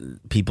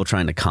people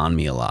trying to con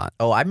me a lot.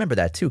 Oh, I remember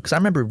that too, because I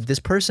remember this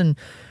person,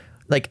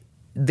 like,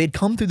 they'd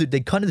come to the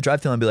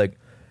drive-thru and be like,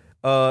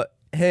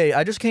 hey,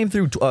 I just came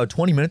through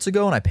 20 minutes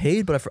ago and I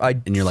paid, but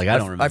and you're like, I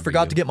don't remember. I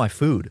forgot to get my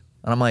food.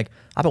 And I'm like,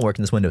 I've been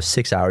working this window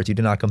 6 hours. You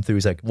did not come through.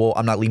 He's like, well,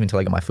 I'm not leaving until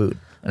I get my food.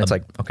 And it's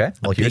like, okay,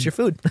 well, here's your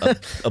food.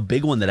 A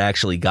big one that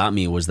actually got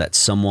me was that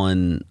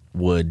someone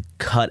would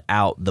cut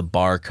out the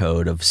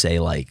barcode of, say,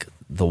 like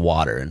the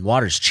water, and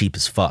water's cheap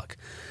as fuck,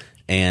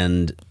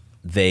 and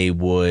they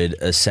would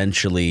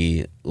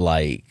essentially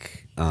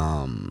like,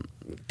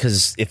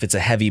 because if it's a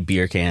heavy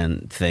beer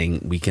can thing,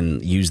 we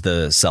can use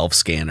the self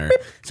scanner.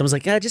 Someone's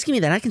like, just give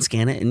me that, I can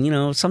scan it. And you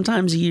know,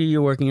 sometimes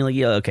you're working, you're like,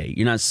 yeah, okay,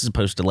 you're not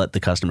supposed to let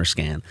the customer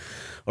scan,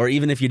 or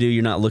even if you do,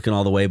 you're not looking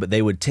all the way. But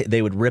they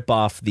would rip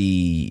off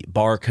the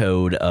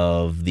barcode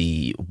of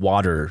the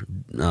water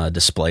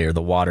display or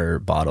the water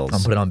bottles I'll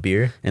put it on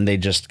beer, and they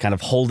just kind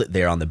of hold it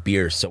there on the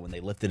beer. So when they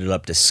lifted it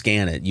up to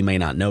scan it, you may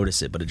not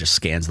notice it, but it just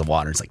scans the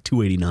water. It's like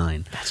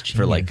 $2.89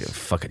 for like a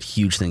fucking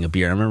huge thing of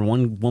beer. I remember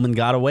one woman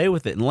got away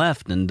with it and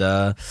left, and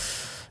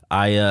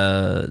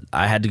I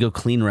had to go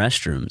clean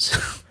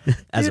restrooms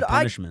as a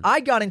punishment. I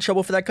got in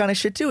trouble for that kind of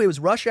shit too. It was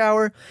rush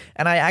hour,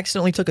 and I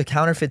accidentally took a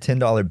counterfeit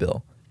 $10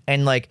 bill.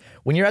 And like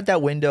when you're at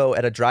that window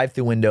at a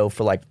drive-through window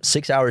for like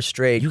 6 hours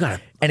straight, you gotta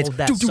and hold it's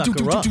that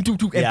sucker up.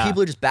 And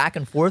people are just back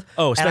and forth.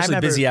 Oh, especially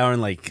busy hour,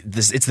 and like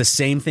this, it's the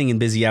same thing in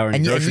busy hour in a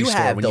grocery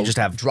store when you just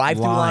have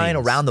drive-through line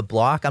lines around the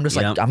block. I'm just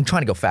like, I'm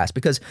trying to go fast,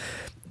 because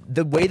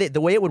the way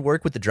it would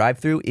work with the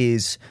drive-through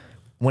is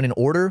when an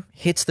order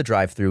hits the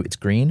drive-through, it's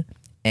green.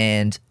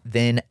 And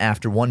then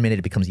after 1 minute,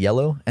 it becomes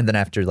yellow. And then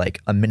after like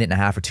a minute and a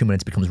half or 2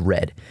 minutes, it becomes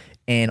red.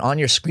 And on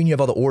your screen, you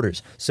have all the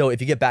orders. So if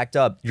you get backed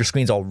up, your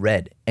screen's all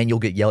red and you'll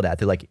get yelled at.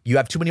 They're like, you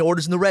have too many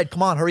orders in the red.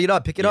 Come on, hurry it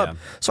up, pick it up.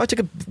 So I took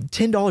a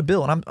 $10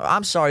 bill, and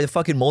I'm sorry, the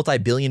fucking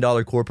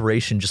multi-billion-dollar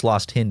corporation just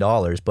lost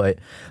 $10. But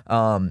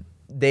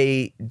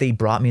they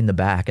brought me in the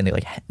back, and they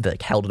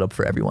like held it up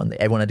for everyone.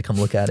 Everyone had to come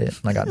look at it,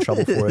 and I got in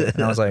trouble for it.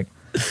 And I was like,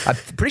 I'm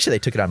pretty sure they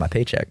took it out of my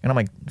paycheck. And I'm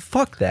like,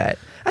 fuck that.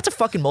 That's a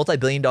fucking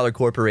multi-billion-dollar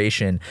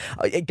corporation.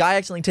 A guy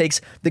accidentally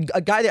takes a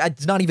guy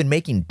that's not even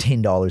making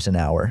 $10 an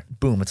hour.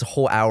 Boom, it's a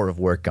whole hour of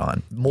work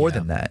gone. More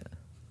than that.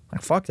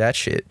 Like, fuck that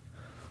shit.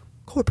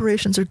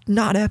 Corporations are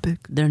not epic.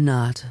 They're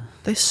not.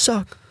 They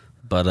suck.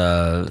 But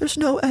there's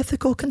no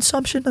ethical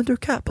consumption under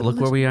capitalism.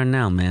 Look where we are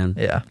now, man.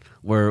 Yeah.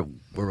 We're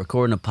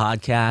recording a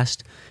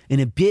podcast in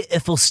a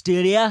beautiful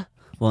studio.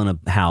 Well, in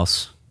a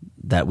house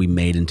that we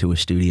made into a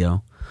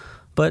studio.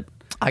 But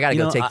I gotta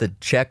go take the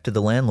check to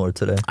the landlord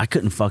today. I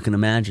couldn't fucking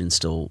imagine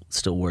still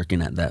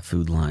working at that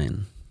Food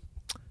Lion.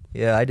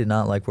 Yeah, I did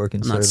not like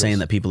working. I'm not saying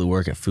that people who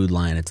work at Food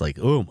Lion, it's like,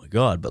 oh my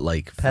god, but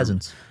like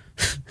peasants.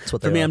 That's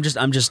what for me, I'm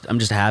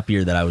just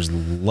happier that I was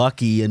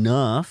lucky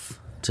enough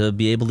to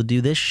be able to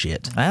do this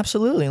shit.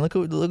 Absolutely, and look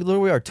where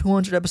we are,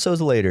 200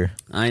 episodes later.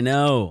 I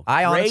know.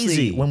 I Crazy.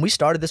 honestly, when we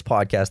started this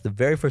podcast, the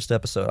very first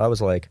episode, I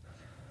was like,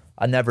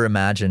 I never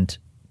imagined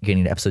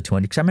getting to episode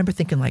 200, because I remember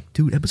thinking like,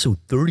 dude, episode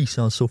 30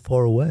 sounds so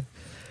far away.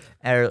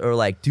 Or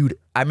like, dude,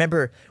 I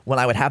remember when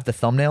I would have the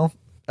thumbnail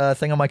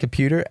thing on my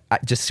computer,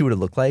 just see what it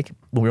looked like.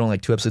 When we were only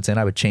like 2 episodes in,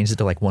 I would change it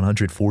to like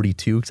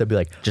 142, because I'd be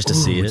like, just to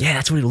see it. Yeah,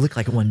 that's what it'll look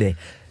like one day.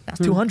 That's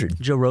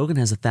 200. Joe Rogan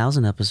has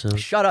 1,000 episodes.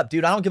 Shut up,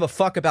 dude. I don't give a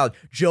fuck about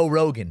Joe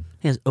Rogan.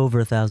 He has over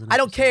 1,000. I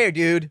don't care,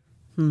 dude.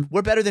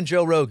 We're better than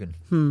Joe Rogan.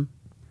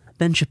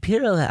 Ben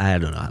Shapiro, I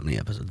don't know how many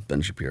episodes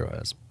Ben Shapiro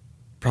has.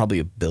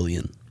 Probably 1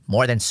 billion.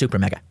 More than Super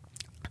Mega.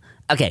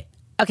 Okay,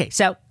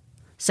 so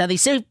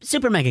these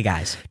super mega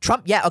guys.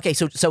 Trump, yeah, okay,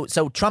 so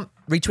Trump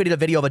retweeted a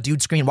video of a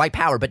dude screaming white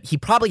power, but he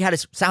probably had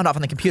his sound off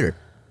on the computer.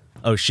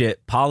 Oh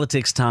shit,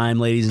 politics time,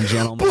 ladies and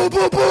gentlemen.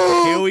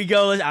 Here we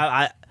go.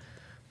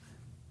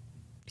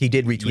 He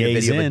did retweet a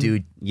Ye's video of a in.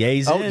 dude.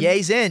 Ye's Oh, in.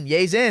 Ye's in.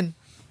 Ye's in.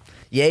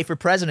 Yay for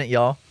president,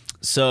 y'all.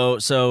 So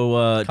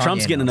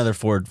Trump's getting knows. another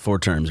four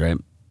terms, right?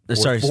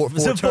 Sorry, Four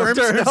four terms?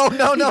 terms.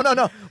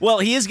 No. Well,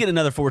 he is getting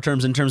another 4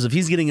 terms in terms of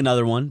he's getting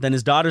another one. Then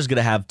his daughter's going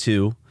to have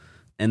 2,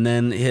 and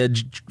then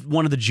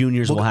one of the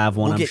juniors will have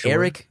one. We'll I'm get sure.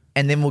 Eric,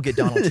 and then we'll get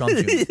Donald Trump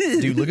Jr.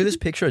 Dude, look at this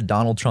picture of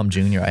Donald Trump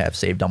Jr. I have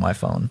saved on my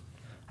phone.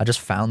 I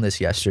just found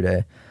this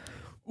yesterday.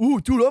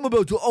 Ooh, dude, I'm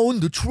about to own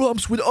the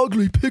Trumps with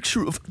ugly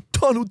picture of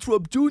Donald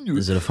Trump Jr.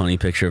 Is it a funny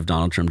picture of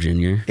Donald Trump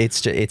Jr.?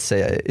 It's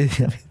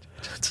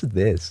what's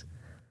this?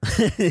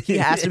 He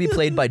has to be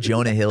played by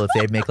Jonah Hill if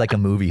they make like a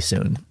movie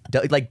soon.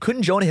 Like,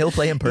 couldn't Jonah Hill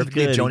play him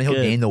perfectly if could, Jonah he Hill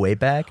could. gained the weight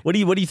back? What do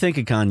you think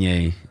of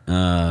Kanye?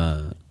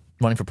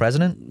 Running for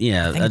president?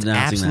 Yeah, I think it's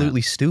announcing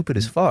absolutely stupid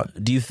as fuck.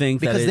 Do you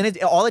think Because that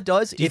then all it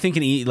does. do you think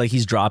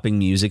he's dropping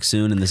music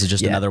soon, and this is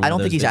just another one? I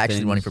don't of think those he's big actually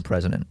things? running for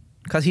president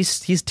because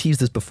he's teased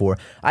this before.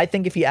 I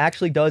think if he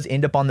actually does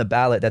end up on the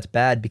ballot, that's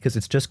bad because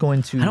it's just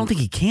going to. I don't think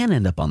he can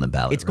end up on the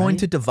ballot. It's going right?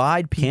 to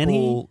divide Can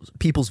he?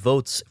 people's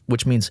votes,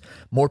 which means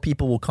more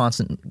people will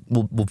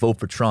vote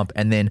for Trump,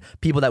 and then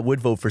people that would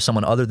vote for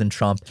someone other than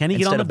Trump. Can he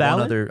get on instead the of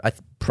one ballot?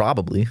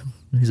 Probably.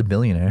 He's a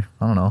billionaire.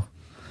 I don't know.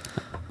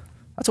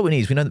 That's what we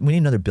need. We need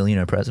another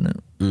billionaire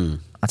president.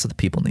 That's what the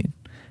people need.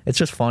 It's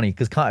just funny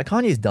because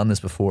Kanye's done this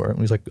before.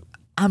 He's like,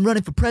 "I'm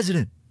running for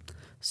president."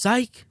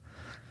 Psych.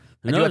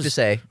 Who I do have knows? to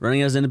say,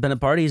 running as an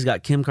independent party, he's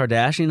got Kim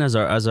Kardashian as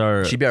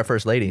our. she'd be our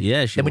first lady.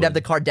 Yeah, she Then we'd have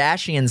would. the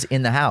Kardashians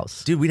in the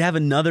house. Dude, we'd have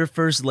another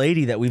first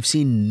lady that we've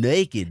seen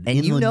naked And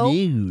in you the know,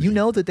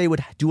 news. that they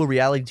would do a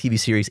reality TV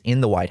series in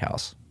the White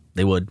House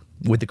They would.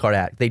 with the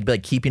Kardashians. They'd be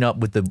like keeping up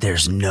with the.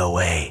 There's no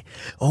way.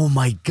 Oh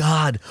my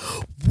God.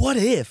 What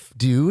if,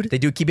 dude? They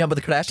do keeping up with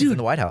the Kardashians Dude, in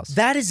the White House.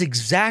 That is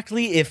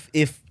exactly if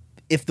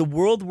the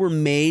world were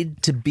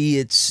made to be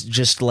its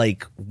just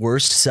like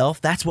worst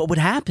self, that's what would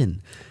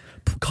happen.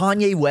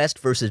 Kanye West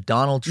versus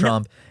Donald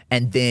Trump,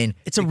 and then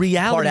It's a the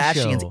reality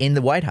Kardashians show. in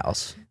the White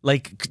House.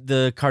 Like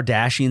the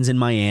Kardashians in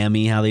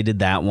Miami, how they did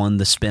that one,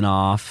 the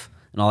spinoff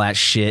and all that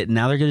shit. And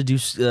now they're gonna do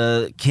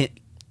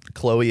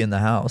Chloe in the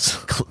house.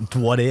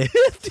 what if,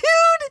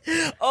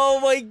 dude? Oh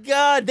my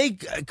God,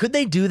 could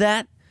they do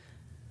that?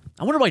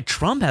 I wonder why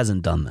Trump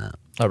hasn't done that.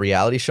 A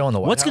reality show in the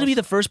White What's House. gonna be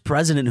the first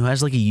president who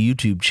has like a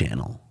YouTube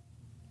channel?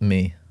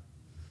 Me,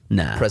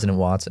 Nah, President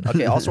Watson.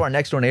 Okay. Also, our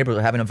next door neighbors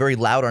are having a very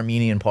loud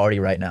Armenian party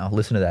right now.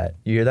 Listen to that.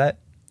 You hear that?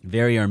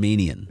 very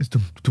Armenian.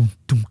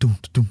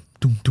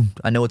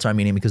 I know it's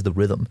Armenian because of the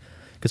rhythm.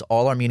 Because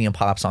all Armenian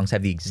pop songs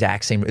have the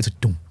exact same. It's a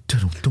dum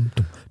dum dum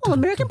dum. Well,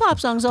 American pop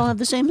songs all have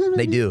the same.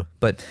 They do,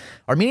 but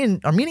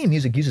Armenian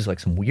music uses like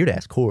some weird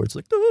ass chords,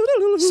 like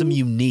Some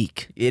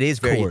unique. It is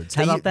very. chords.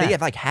 How They, about that? they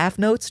have like half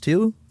notes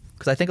too,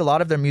 because I think a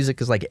lot of their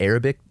music is like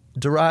Arabic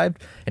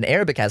derived, and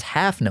Arabic has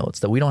half notes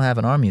that we don't have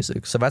in our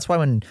music. So that's why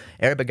when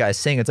Arabic guys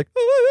sing, it's like.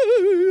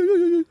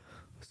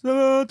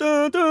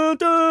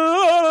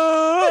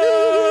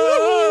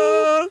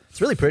 It's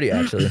really pretty,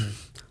 actually. Is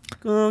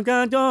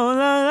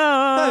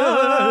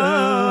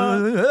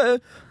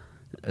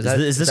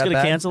this going to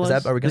bad? cancel Is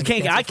us? that- are we gonna It get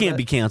can't, canceled I for can't that?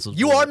 be canceled.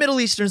 You for are it. Middle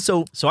Eastern,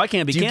 so I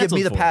can't be do you canceled.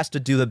 give me the for pass it. to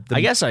do the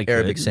I guess I could.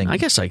 Arabic singing? I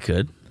guess I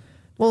could.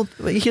 Well,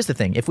 here's the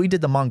thing: if we did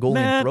the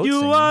Mongolian throat Matthew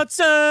singing,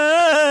 Watson.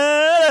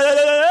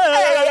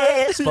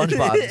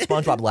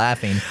 SpongeBob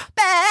laughing.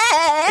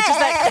 It's just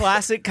that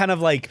classic kind of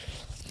like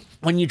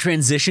when you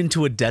transition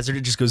to a desert,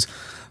 it just goes.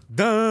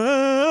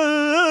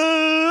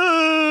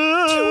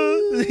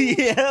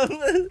 Yeah.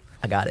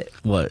 I got it.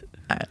 What?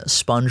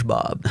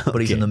 SpongeBob, but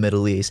he's Okay. in the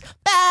Middle East.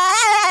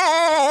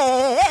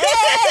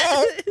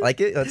 Like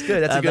it? That's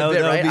good. That's a good That would-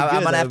 bit, that would right? be I'm good.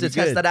 gonna That have would to be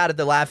test good. that out at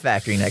the Laugh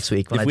Factory next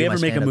week. When If I we do ever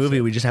my make a stand-up movie,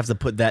 set. we just have to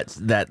put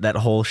that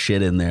whole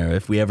shit in there.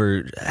 If we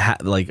ever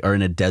are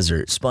in a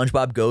desert.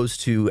 SpongeBob goes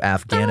to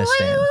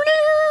Afghanistan.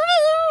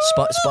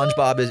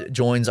 SpongeBob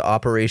joins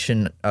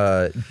Operation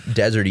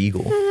Desert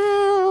Eagle,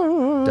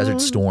 Desert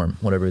Storm,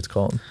 whatever it's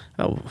called.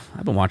 Oh,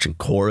 I've been watching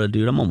Korra,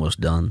 dude. I'm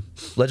almost done.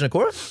 Legend of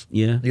Korra.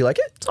 Yeah, Do you like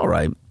it? it's all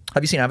right.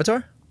 Have you seen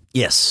Avatar?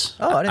 Yes.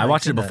 Oh, I didn't know I you'd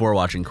watched it seen that. before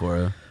watching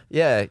Korra.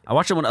 Yeah. I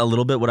watched it a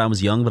little bit when I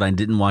was young, but I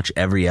didn't watch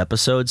every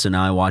episode. So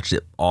now I watched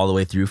it all the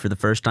way through for the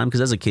first time.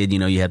 Because as a kid,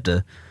 you have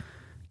to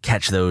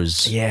catch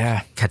those.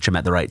 Yeah. Catch them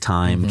at the right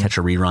time. Catch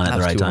a rerun at That the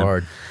was right too time.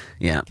 hard.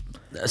 Yeah.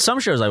 Some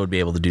shows I would be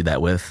able to do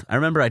that with. I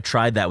remember I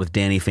tried that with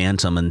Danny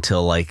Phantom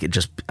until I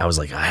was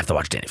like, I have to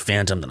watch Danny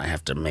Phantom, then I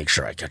have to make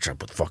sure I catch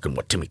up with fucking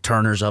what Timmy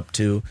Turner's up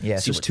to. Yeah,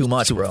 it's See just too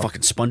much, see bro. what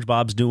fucking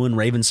SpongeBob's doing.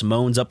 Raven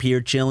Simone's up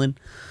here chilling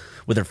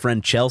with her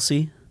friend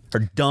Chelsea. Her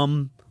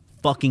dumb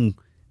fucking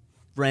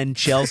friend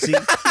Chelsea.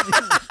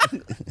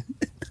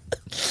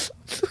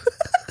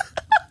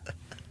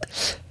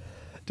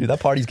 Dude, that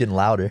party's getting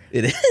louder.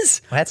 It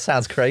is. That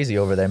sounds crazy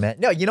over there, man.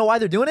 No, you know why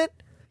they're doing it?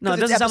 No, it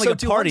 'Cause it's doesn't sound like a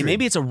episode party. 200.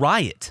 Maybe it's a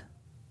riot.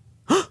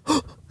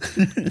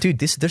 Dude,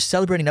 they're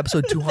celebrating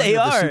episode 200 They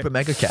of the are. Super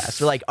Mega Cast.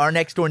 They're like, our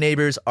next door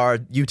neighbors are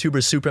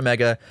YouTubers Super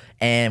Mega,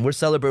 and we're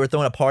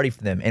throwing a party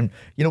for them. And,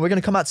 we're going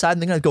to come outside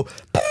and they're going to go,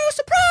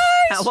 surprise!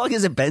 How long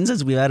has it been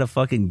since we had a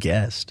fucking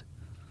guest?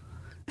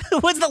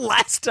 When's the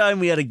last time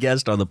we had a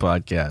guest on the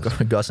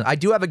podcast? Gus and I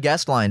do have a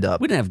guest lined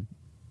up. We didn't have.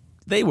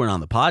 They weren't on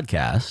the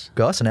podcast.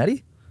 Gus and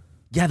Eddie?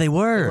 Yeah, they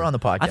were. They were on the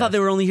podcast. I thought they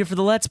were only here for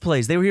the Let's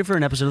Plays. They were here for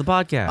an episode of the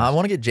podcast. I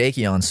want to get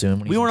Jakey on soon.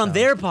 When we weren't on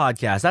their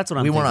podcast. That's what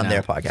I'm We weren't thinking on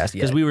their now. podcast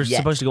Because yet. we were Yet.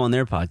 supposed to go on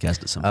their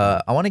podcast at some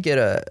point. I want to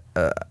get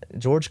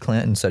George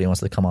Clinton said he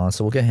wants to come on,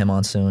 so we'll get him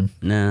on soon.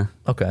 Nah.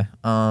 Okay.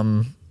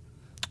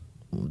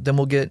 Then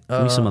we'll get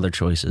Give me some other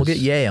choices. We'll get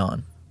Ye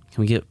on.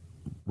 Can we get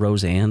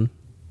Roseanne?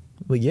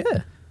 Well, yeah.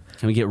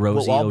 Can we get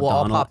Rosie We'll all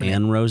O'Donnell pop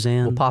and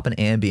Roseanne? We'll pop an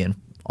Ambien,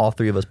 all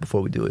three of us,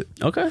 before we do it.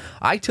 Okay.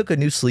 I took a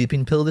new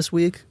sleeping pill this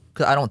week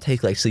because I don't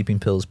take like sleeping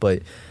pills,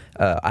 but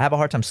I have a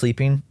hard time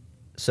sleeping.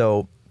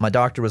 So my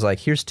doctor was like,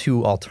 "Here's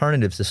two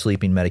alternatives to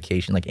sleeping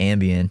medication, like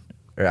Ambien."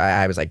 Or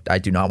I was like, "I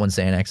do not want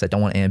Xanax. I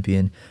don't want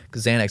Ambien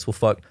because Xanax will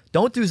fuck."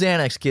 Don't do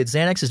Xanax, kids.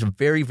 Xanax is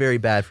very, very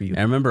bad for you.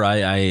 I remember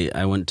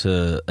I went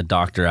to a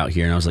doctor out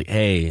here and I was like,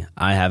 "Hey,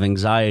 I have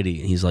anxiety."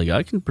 And he's like,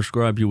 "I can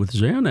prescribe you with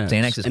Xanax."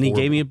 Xanax is and he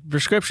horrible. gave me a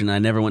prescription. I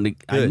never went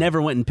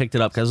and picked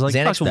it up because I was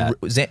like, Xanax "Fuck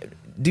that."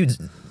 dude,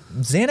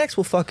 Xanax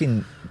will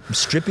fucking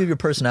strip you of your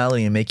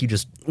personality and make you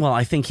just. Well,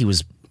 I think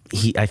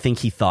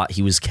he thought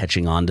he was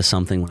catching on to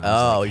something. When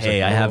I was like, he's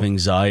hey, like, I have "Oh."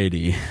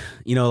 anxiety.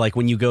 You know, like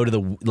when you go to the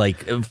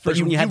first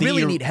you- when you had you to really get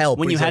your, need help,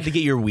 when but you he's had like- to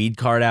get your weed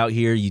card out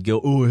here, you'd go,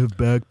 "Oh, I have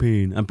back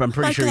pain." I'm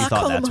pretty sure he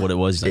thought that's what it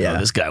was. He's like, Yeah. "Oh,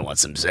 this guy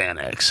wants some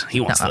Xanax.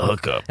 He wants the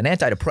hookup." An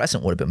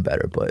antidepressant would have been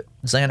better, but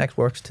Xanax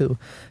works too.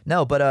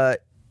 No,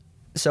 but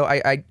so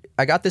I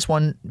got this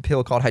one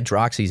pill called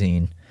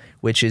hydroxyzine,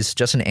 which is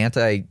just an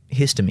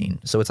antihistamine.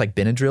 So it's like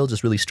Benadryl,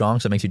 just really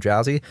strong, so it makes you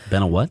drowsy.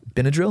 Been a what?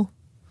 Benadryl?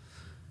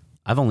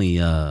 I've only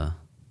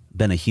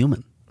been a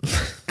human.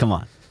 Come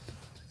on.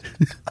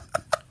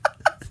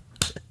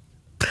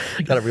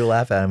 Got a real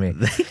laugh out of me.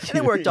 And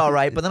it worked all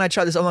right, but then I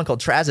tried this other one called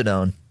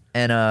Trazodone,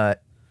 and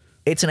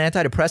it's an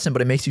antidepressant,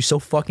 but it makes you so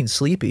fucking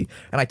sleepy.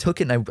 And I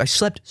took it, and I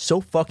slept so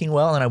fucking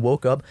well, and I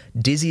woke up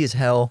dizzy as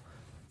hell,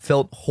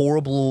 felt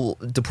horrible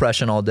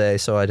depression all day,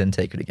 so I didn't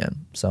take it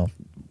again. So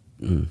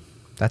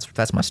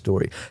that's my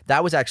story.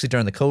 That was actually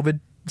during the COVID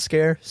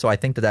scare, so I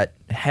think that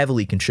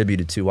heavily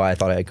contributed to why I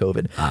thought I had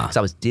COVID. Because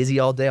I was dizzy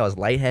all day, I was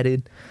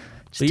lightheaded.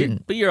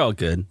 But you're all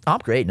good. I'm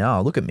great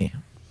now. Look at me.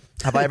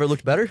 Have I ever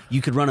looked better? You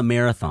could run a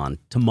marathon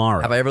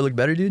tomorrow. Have I ever looked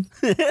better, dude?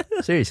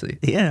 Seriously.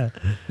 Yeah.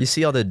 You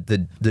see all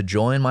the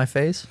joy in my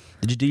face?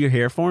 Did you do your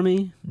hair for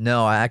me?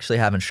 No, I actually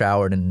haven't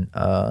showered, and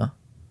I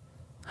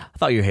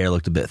thought your hair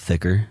looked a bit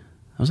thicker.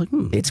 I was like,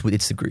 it's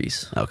the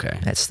grease. Okay.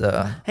 That's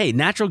the. Hey,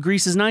 natural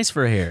grease is nice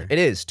for hair. It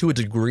is to a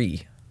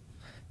degree.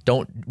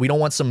 We don't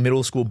want some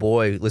middle school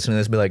boy listening to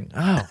this and be like,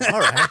 "Oh, all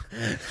right."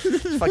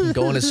 Fucking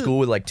going to school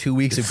with like 2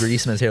 weeks of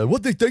grease in his hair.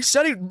 What they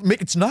said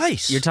it's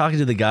nice. You're talking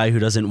to the guy who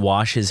doesn't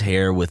wash his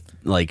hair with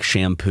like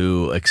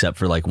shampoo except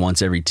for like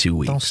once every 2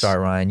 weeks. Don't start,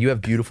 Ryan. You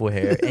have beautiful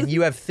hair and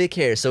you have thick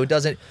hair, so it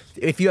doesn't.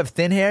 If you have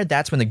thin hair,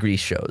 that's when the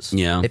grease shows.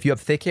 Yeah. If you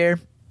have thick hair,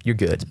 you're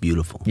good.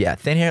 Beautiful. Yeah,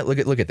 thin hair. Look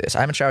at this.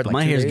 I haven't showered in like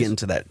My 2 hair's days. getting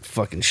to that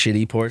fucking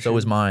shitty portion. So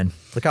is mine.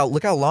 Look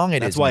how long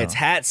it is. That's why now. it's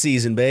hat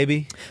season,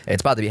 baby.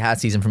 It's about to be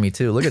hat season for me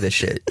too. Look at this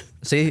shit.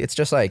 See, it's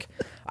just like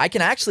I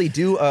can actually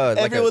do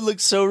Everyone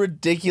looks so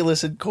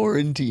ridiculous in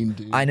quarantine,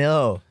 dude. I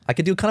know. I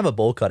could do kind of a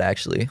bowl cut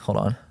actually. Hold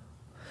on.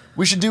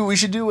 We should create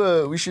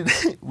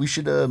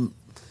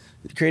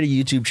a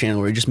YouTube channel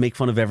where we just make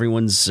fun of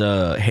everyone's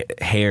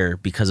hair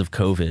because of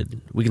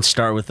COVID. We can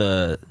start with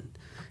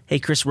hey,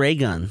 Chris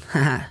Raygun.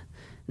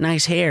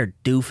 Nice hair,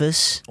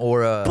 doofus.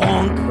 Or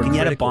Bonk. or Can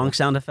you add a critical. bonk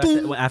sound effect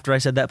after I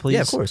said that, please?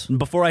 Yeah, of course.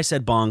 Before I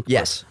said bonk.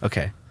 Yes.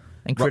 Okay.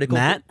 And critical.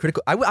 Matt?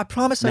 Critical. I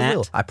promise I Matt?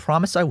 will. I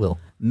promise I will.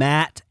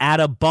 Matt, add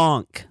a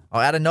bonk.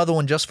 I'll add another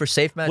one just for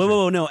safe measure.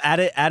 Whoa, no, add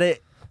it.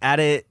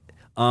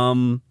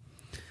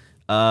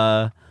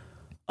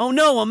 Oh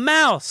no, a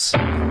mouse.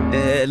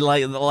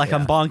 Like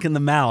I'm bonking the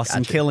mouse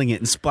and killing it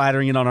and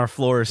splattering it on our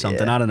floor or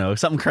something. Yeah. I don't know,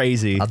 something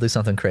crazy. I'll do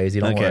something crazy.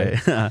 Don't worry.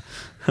 Okay.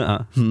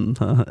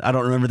 I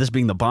don't remember this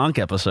being the bonk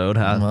episode.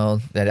 Huh?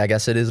 Well, I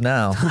guess it is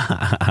now.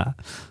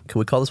 Can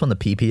we call this one the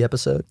PP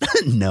episode?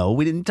 No,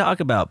 we didn't talk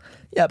about.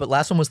 Yeah, but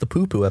last one was the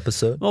poo poo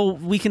episode. Well,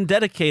 we can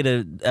dedicate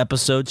an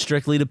episode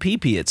strictly to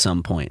PP at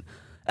some point.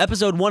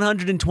 Episode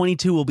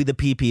 122 will be the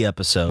PP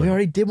episode. We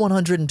already did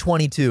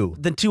 122.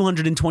 Then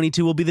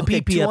 222 will be the Okay,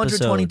 PP episode.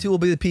 222 will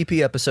be the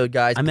PP episode,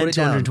 guys. I Put meant it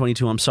down.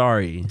 222. I'm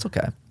sorry. It's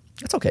okay.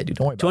 It's okay, dude.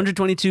 Don't worry about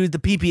 222 is the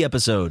PP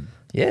episode.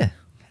 it. Yeah.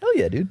 Hell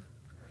yeah, dude.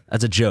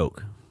 That's a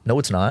joke. No,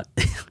 it's not.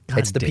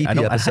 It's the God damn,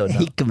 PP I episode. now.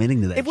 hate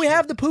committing to that. If we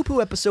have the poo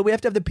poo episode, we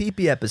have to have the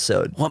PP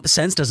episode. what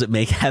sense does it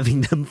make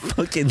having them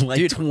fucking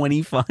like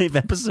 25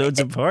 episodes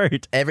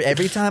apart?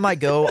 Every time I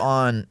go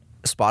on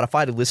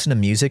Spotify to listen to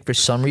music, for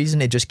some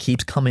reason it just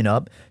keeps coming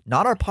up.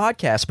 Not our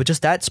podcast, but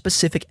just that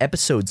specific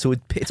episode. So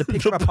it's a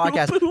picture of our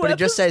podcast,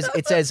 but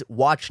it says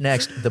watch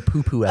next the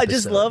poo poo episode. I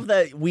just love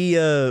that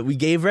we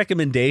gave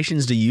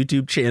recommendations to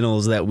YouTube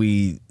channels that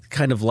we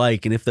kind of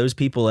like, and if those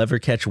people ever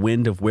catch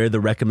wind of where the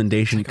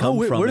recommendation come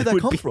where from, did that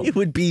come from? It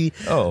would be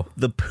Oh.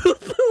 the poo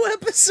poo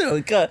episode.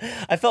 episode.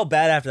 I felt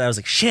bad after that. I was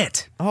like,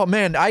 shit. Oh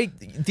man,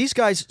 these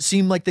guys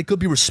seem like they could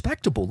be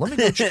respectable. Let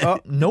me go.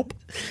 Nope.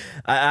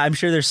 I'm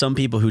sure there's some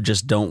people who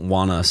just don't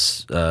want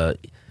us,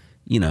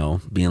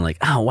 being like,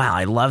 oh wow,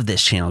 I love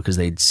this channel, because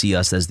they'd see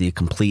us as the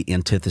complete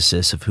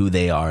antithesis of who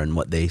they are and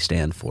what they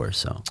stand for.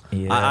 So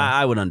Yeah.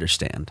 I would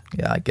understand.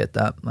 Yeah, I get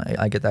that.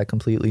 I get that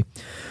completely.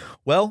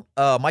 Well,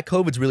 my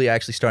COVID's really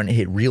actually starting to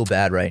hit real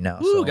bad right now.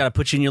 Ooh, So got to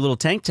put you in your little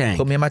tank.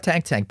 put me in my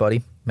tank,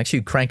 buddy. Make sure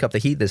you crank up the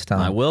heat this time.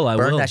 I will.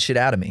 Burn that shit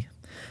out of me.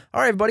 All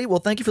right, everybody. Well,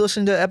 thank you for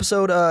listening to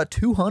episode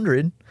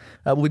 200.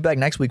 We'll be back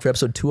next week for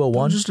episode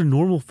 201. Just a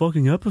normal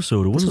fucking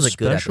episode. It This wasn't was a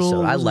good special.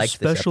 episode. I It wasn't liked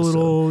this special episode.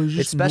 at all. It was It's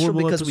just a special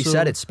normal because we episode.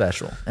 said it's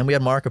special, and we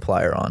had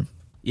Markiplier on.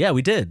 Yeah,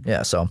 we did.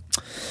 Yeah, so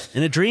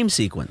In a dream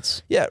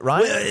sequence. yeah,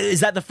 Ryan. Is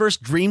that the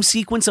first dream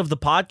sequence of the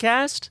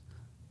podcast?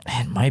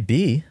 It might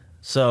be.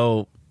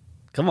 So,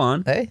 come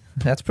on. Hey,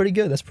 that's pretty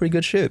good. That's pretty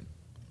good shit.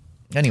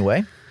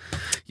 Anyway,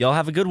 Y'all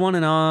have a good one,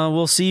 and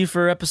we'll see you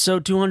for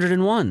episode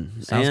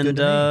 201. Sounds and, good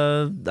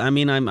to I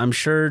mean, I'm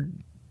sure,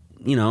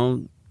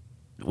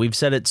 we've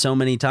said it so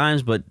many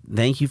times, but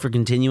thank you for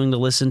continuing to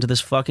listen to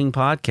this fucking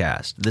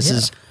podcast. This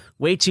is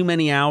way too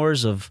many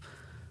hours of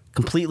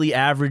completely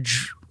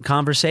average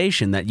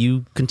conversation that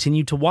you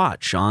continue to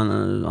watch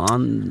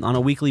on a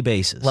weekly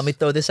basis. let me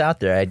throw this out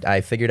there. I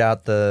figured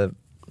out the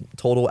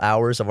total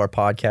hours of our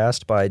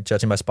podcast by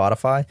judging by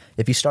Spotify.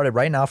 If you started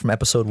right now from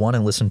episode 1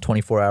 and listened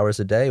 24 hours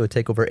a day, it would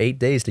take over 8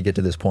 days to get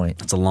to this point.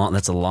 That's a long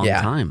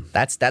time.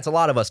 That's a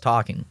lot of us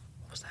talking.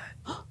 What was that?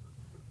 What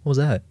was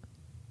that?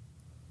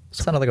 It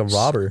sounded like a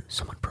robber.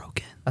 Someone broke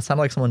in. That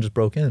sounded like someone just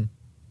broke in.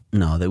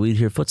 No, that we'd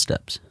hear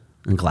footsteps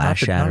and glass Not if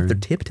shattering. they're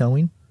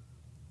tiptoeing.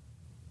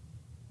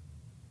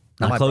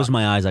 I close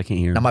my eyes, I can't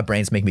hear. Now my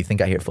brain's making me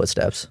think I hear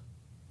footsteps.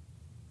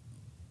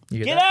 You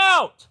hear Get that?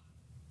 out!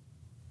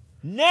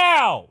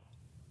 Now!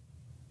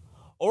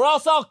 Or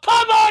else I'll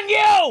come on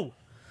you!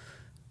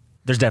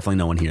 There's definitely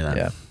no one here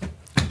then.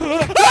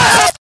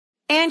 Yeah.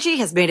 Angie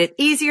has made it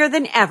easier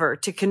than ever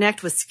to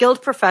connect with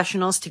skilled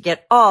professionals to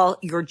get all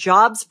your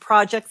jobs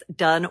projects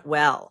done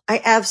well.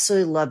 I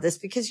absolutely love this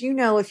because,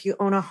 if you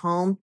own a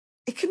home,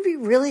 it can be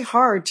really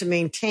hard to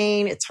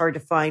maintain. It's hard to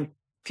find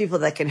people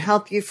that can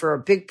help you for a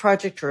big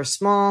project or a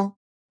small.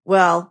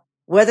 Well,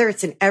 whether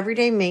it's in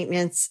everyday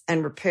maintenance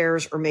and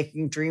repairs or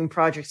making dream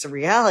projects a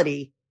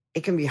reality,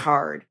 it can be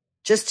hard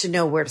just to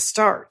know where to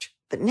start.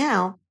 But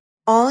now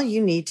all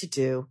you need to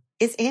do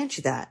is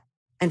Angie that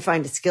and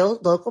find a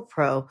skilled local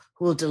pro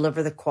who will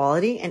deliver the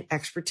quality and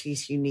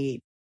expertise you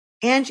need.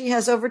 Angie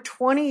has over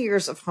 20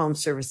 years of home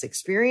service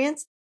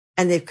experience,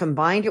 and they've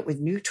combined it with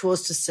new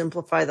tools to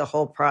simplify the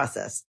whole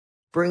process.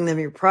 Bring them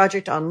your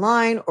project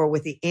online or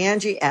with the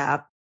Angie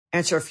app,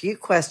 answer a few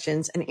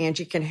questions, and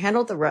Angie can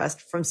handle the rest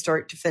from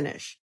start to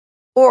finish.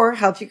 Or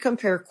help you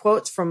compare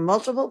quotes from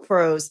multiple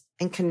pros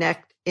and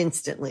connect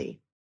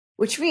instantly,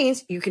 which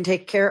means you can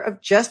take care of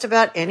just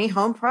about any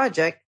home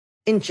project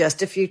in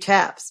just a few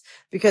taps.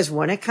 Because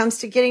when it comes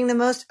to getting the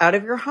most out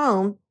of your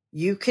home,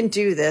 you can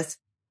do this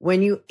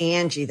when you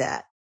Angie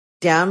that.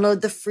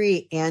 Download the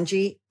free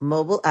Angie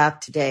mobile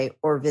app today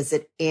or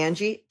visit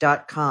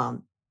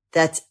Angie.com.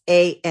 That's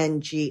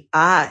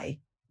ANGI.com.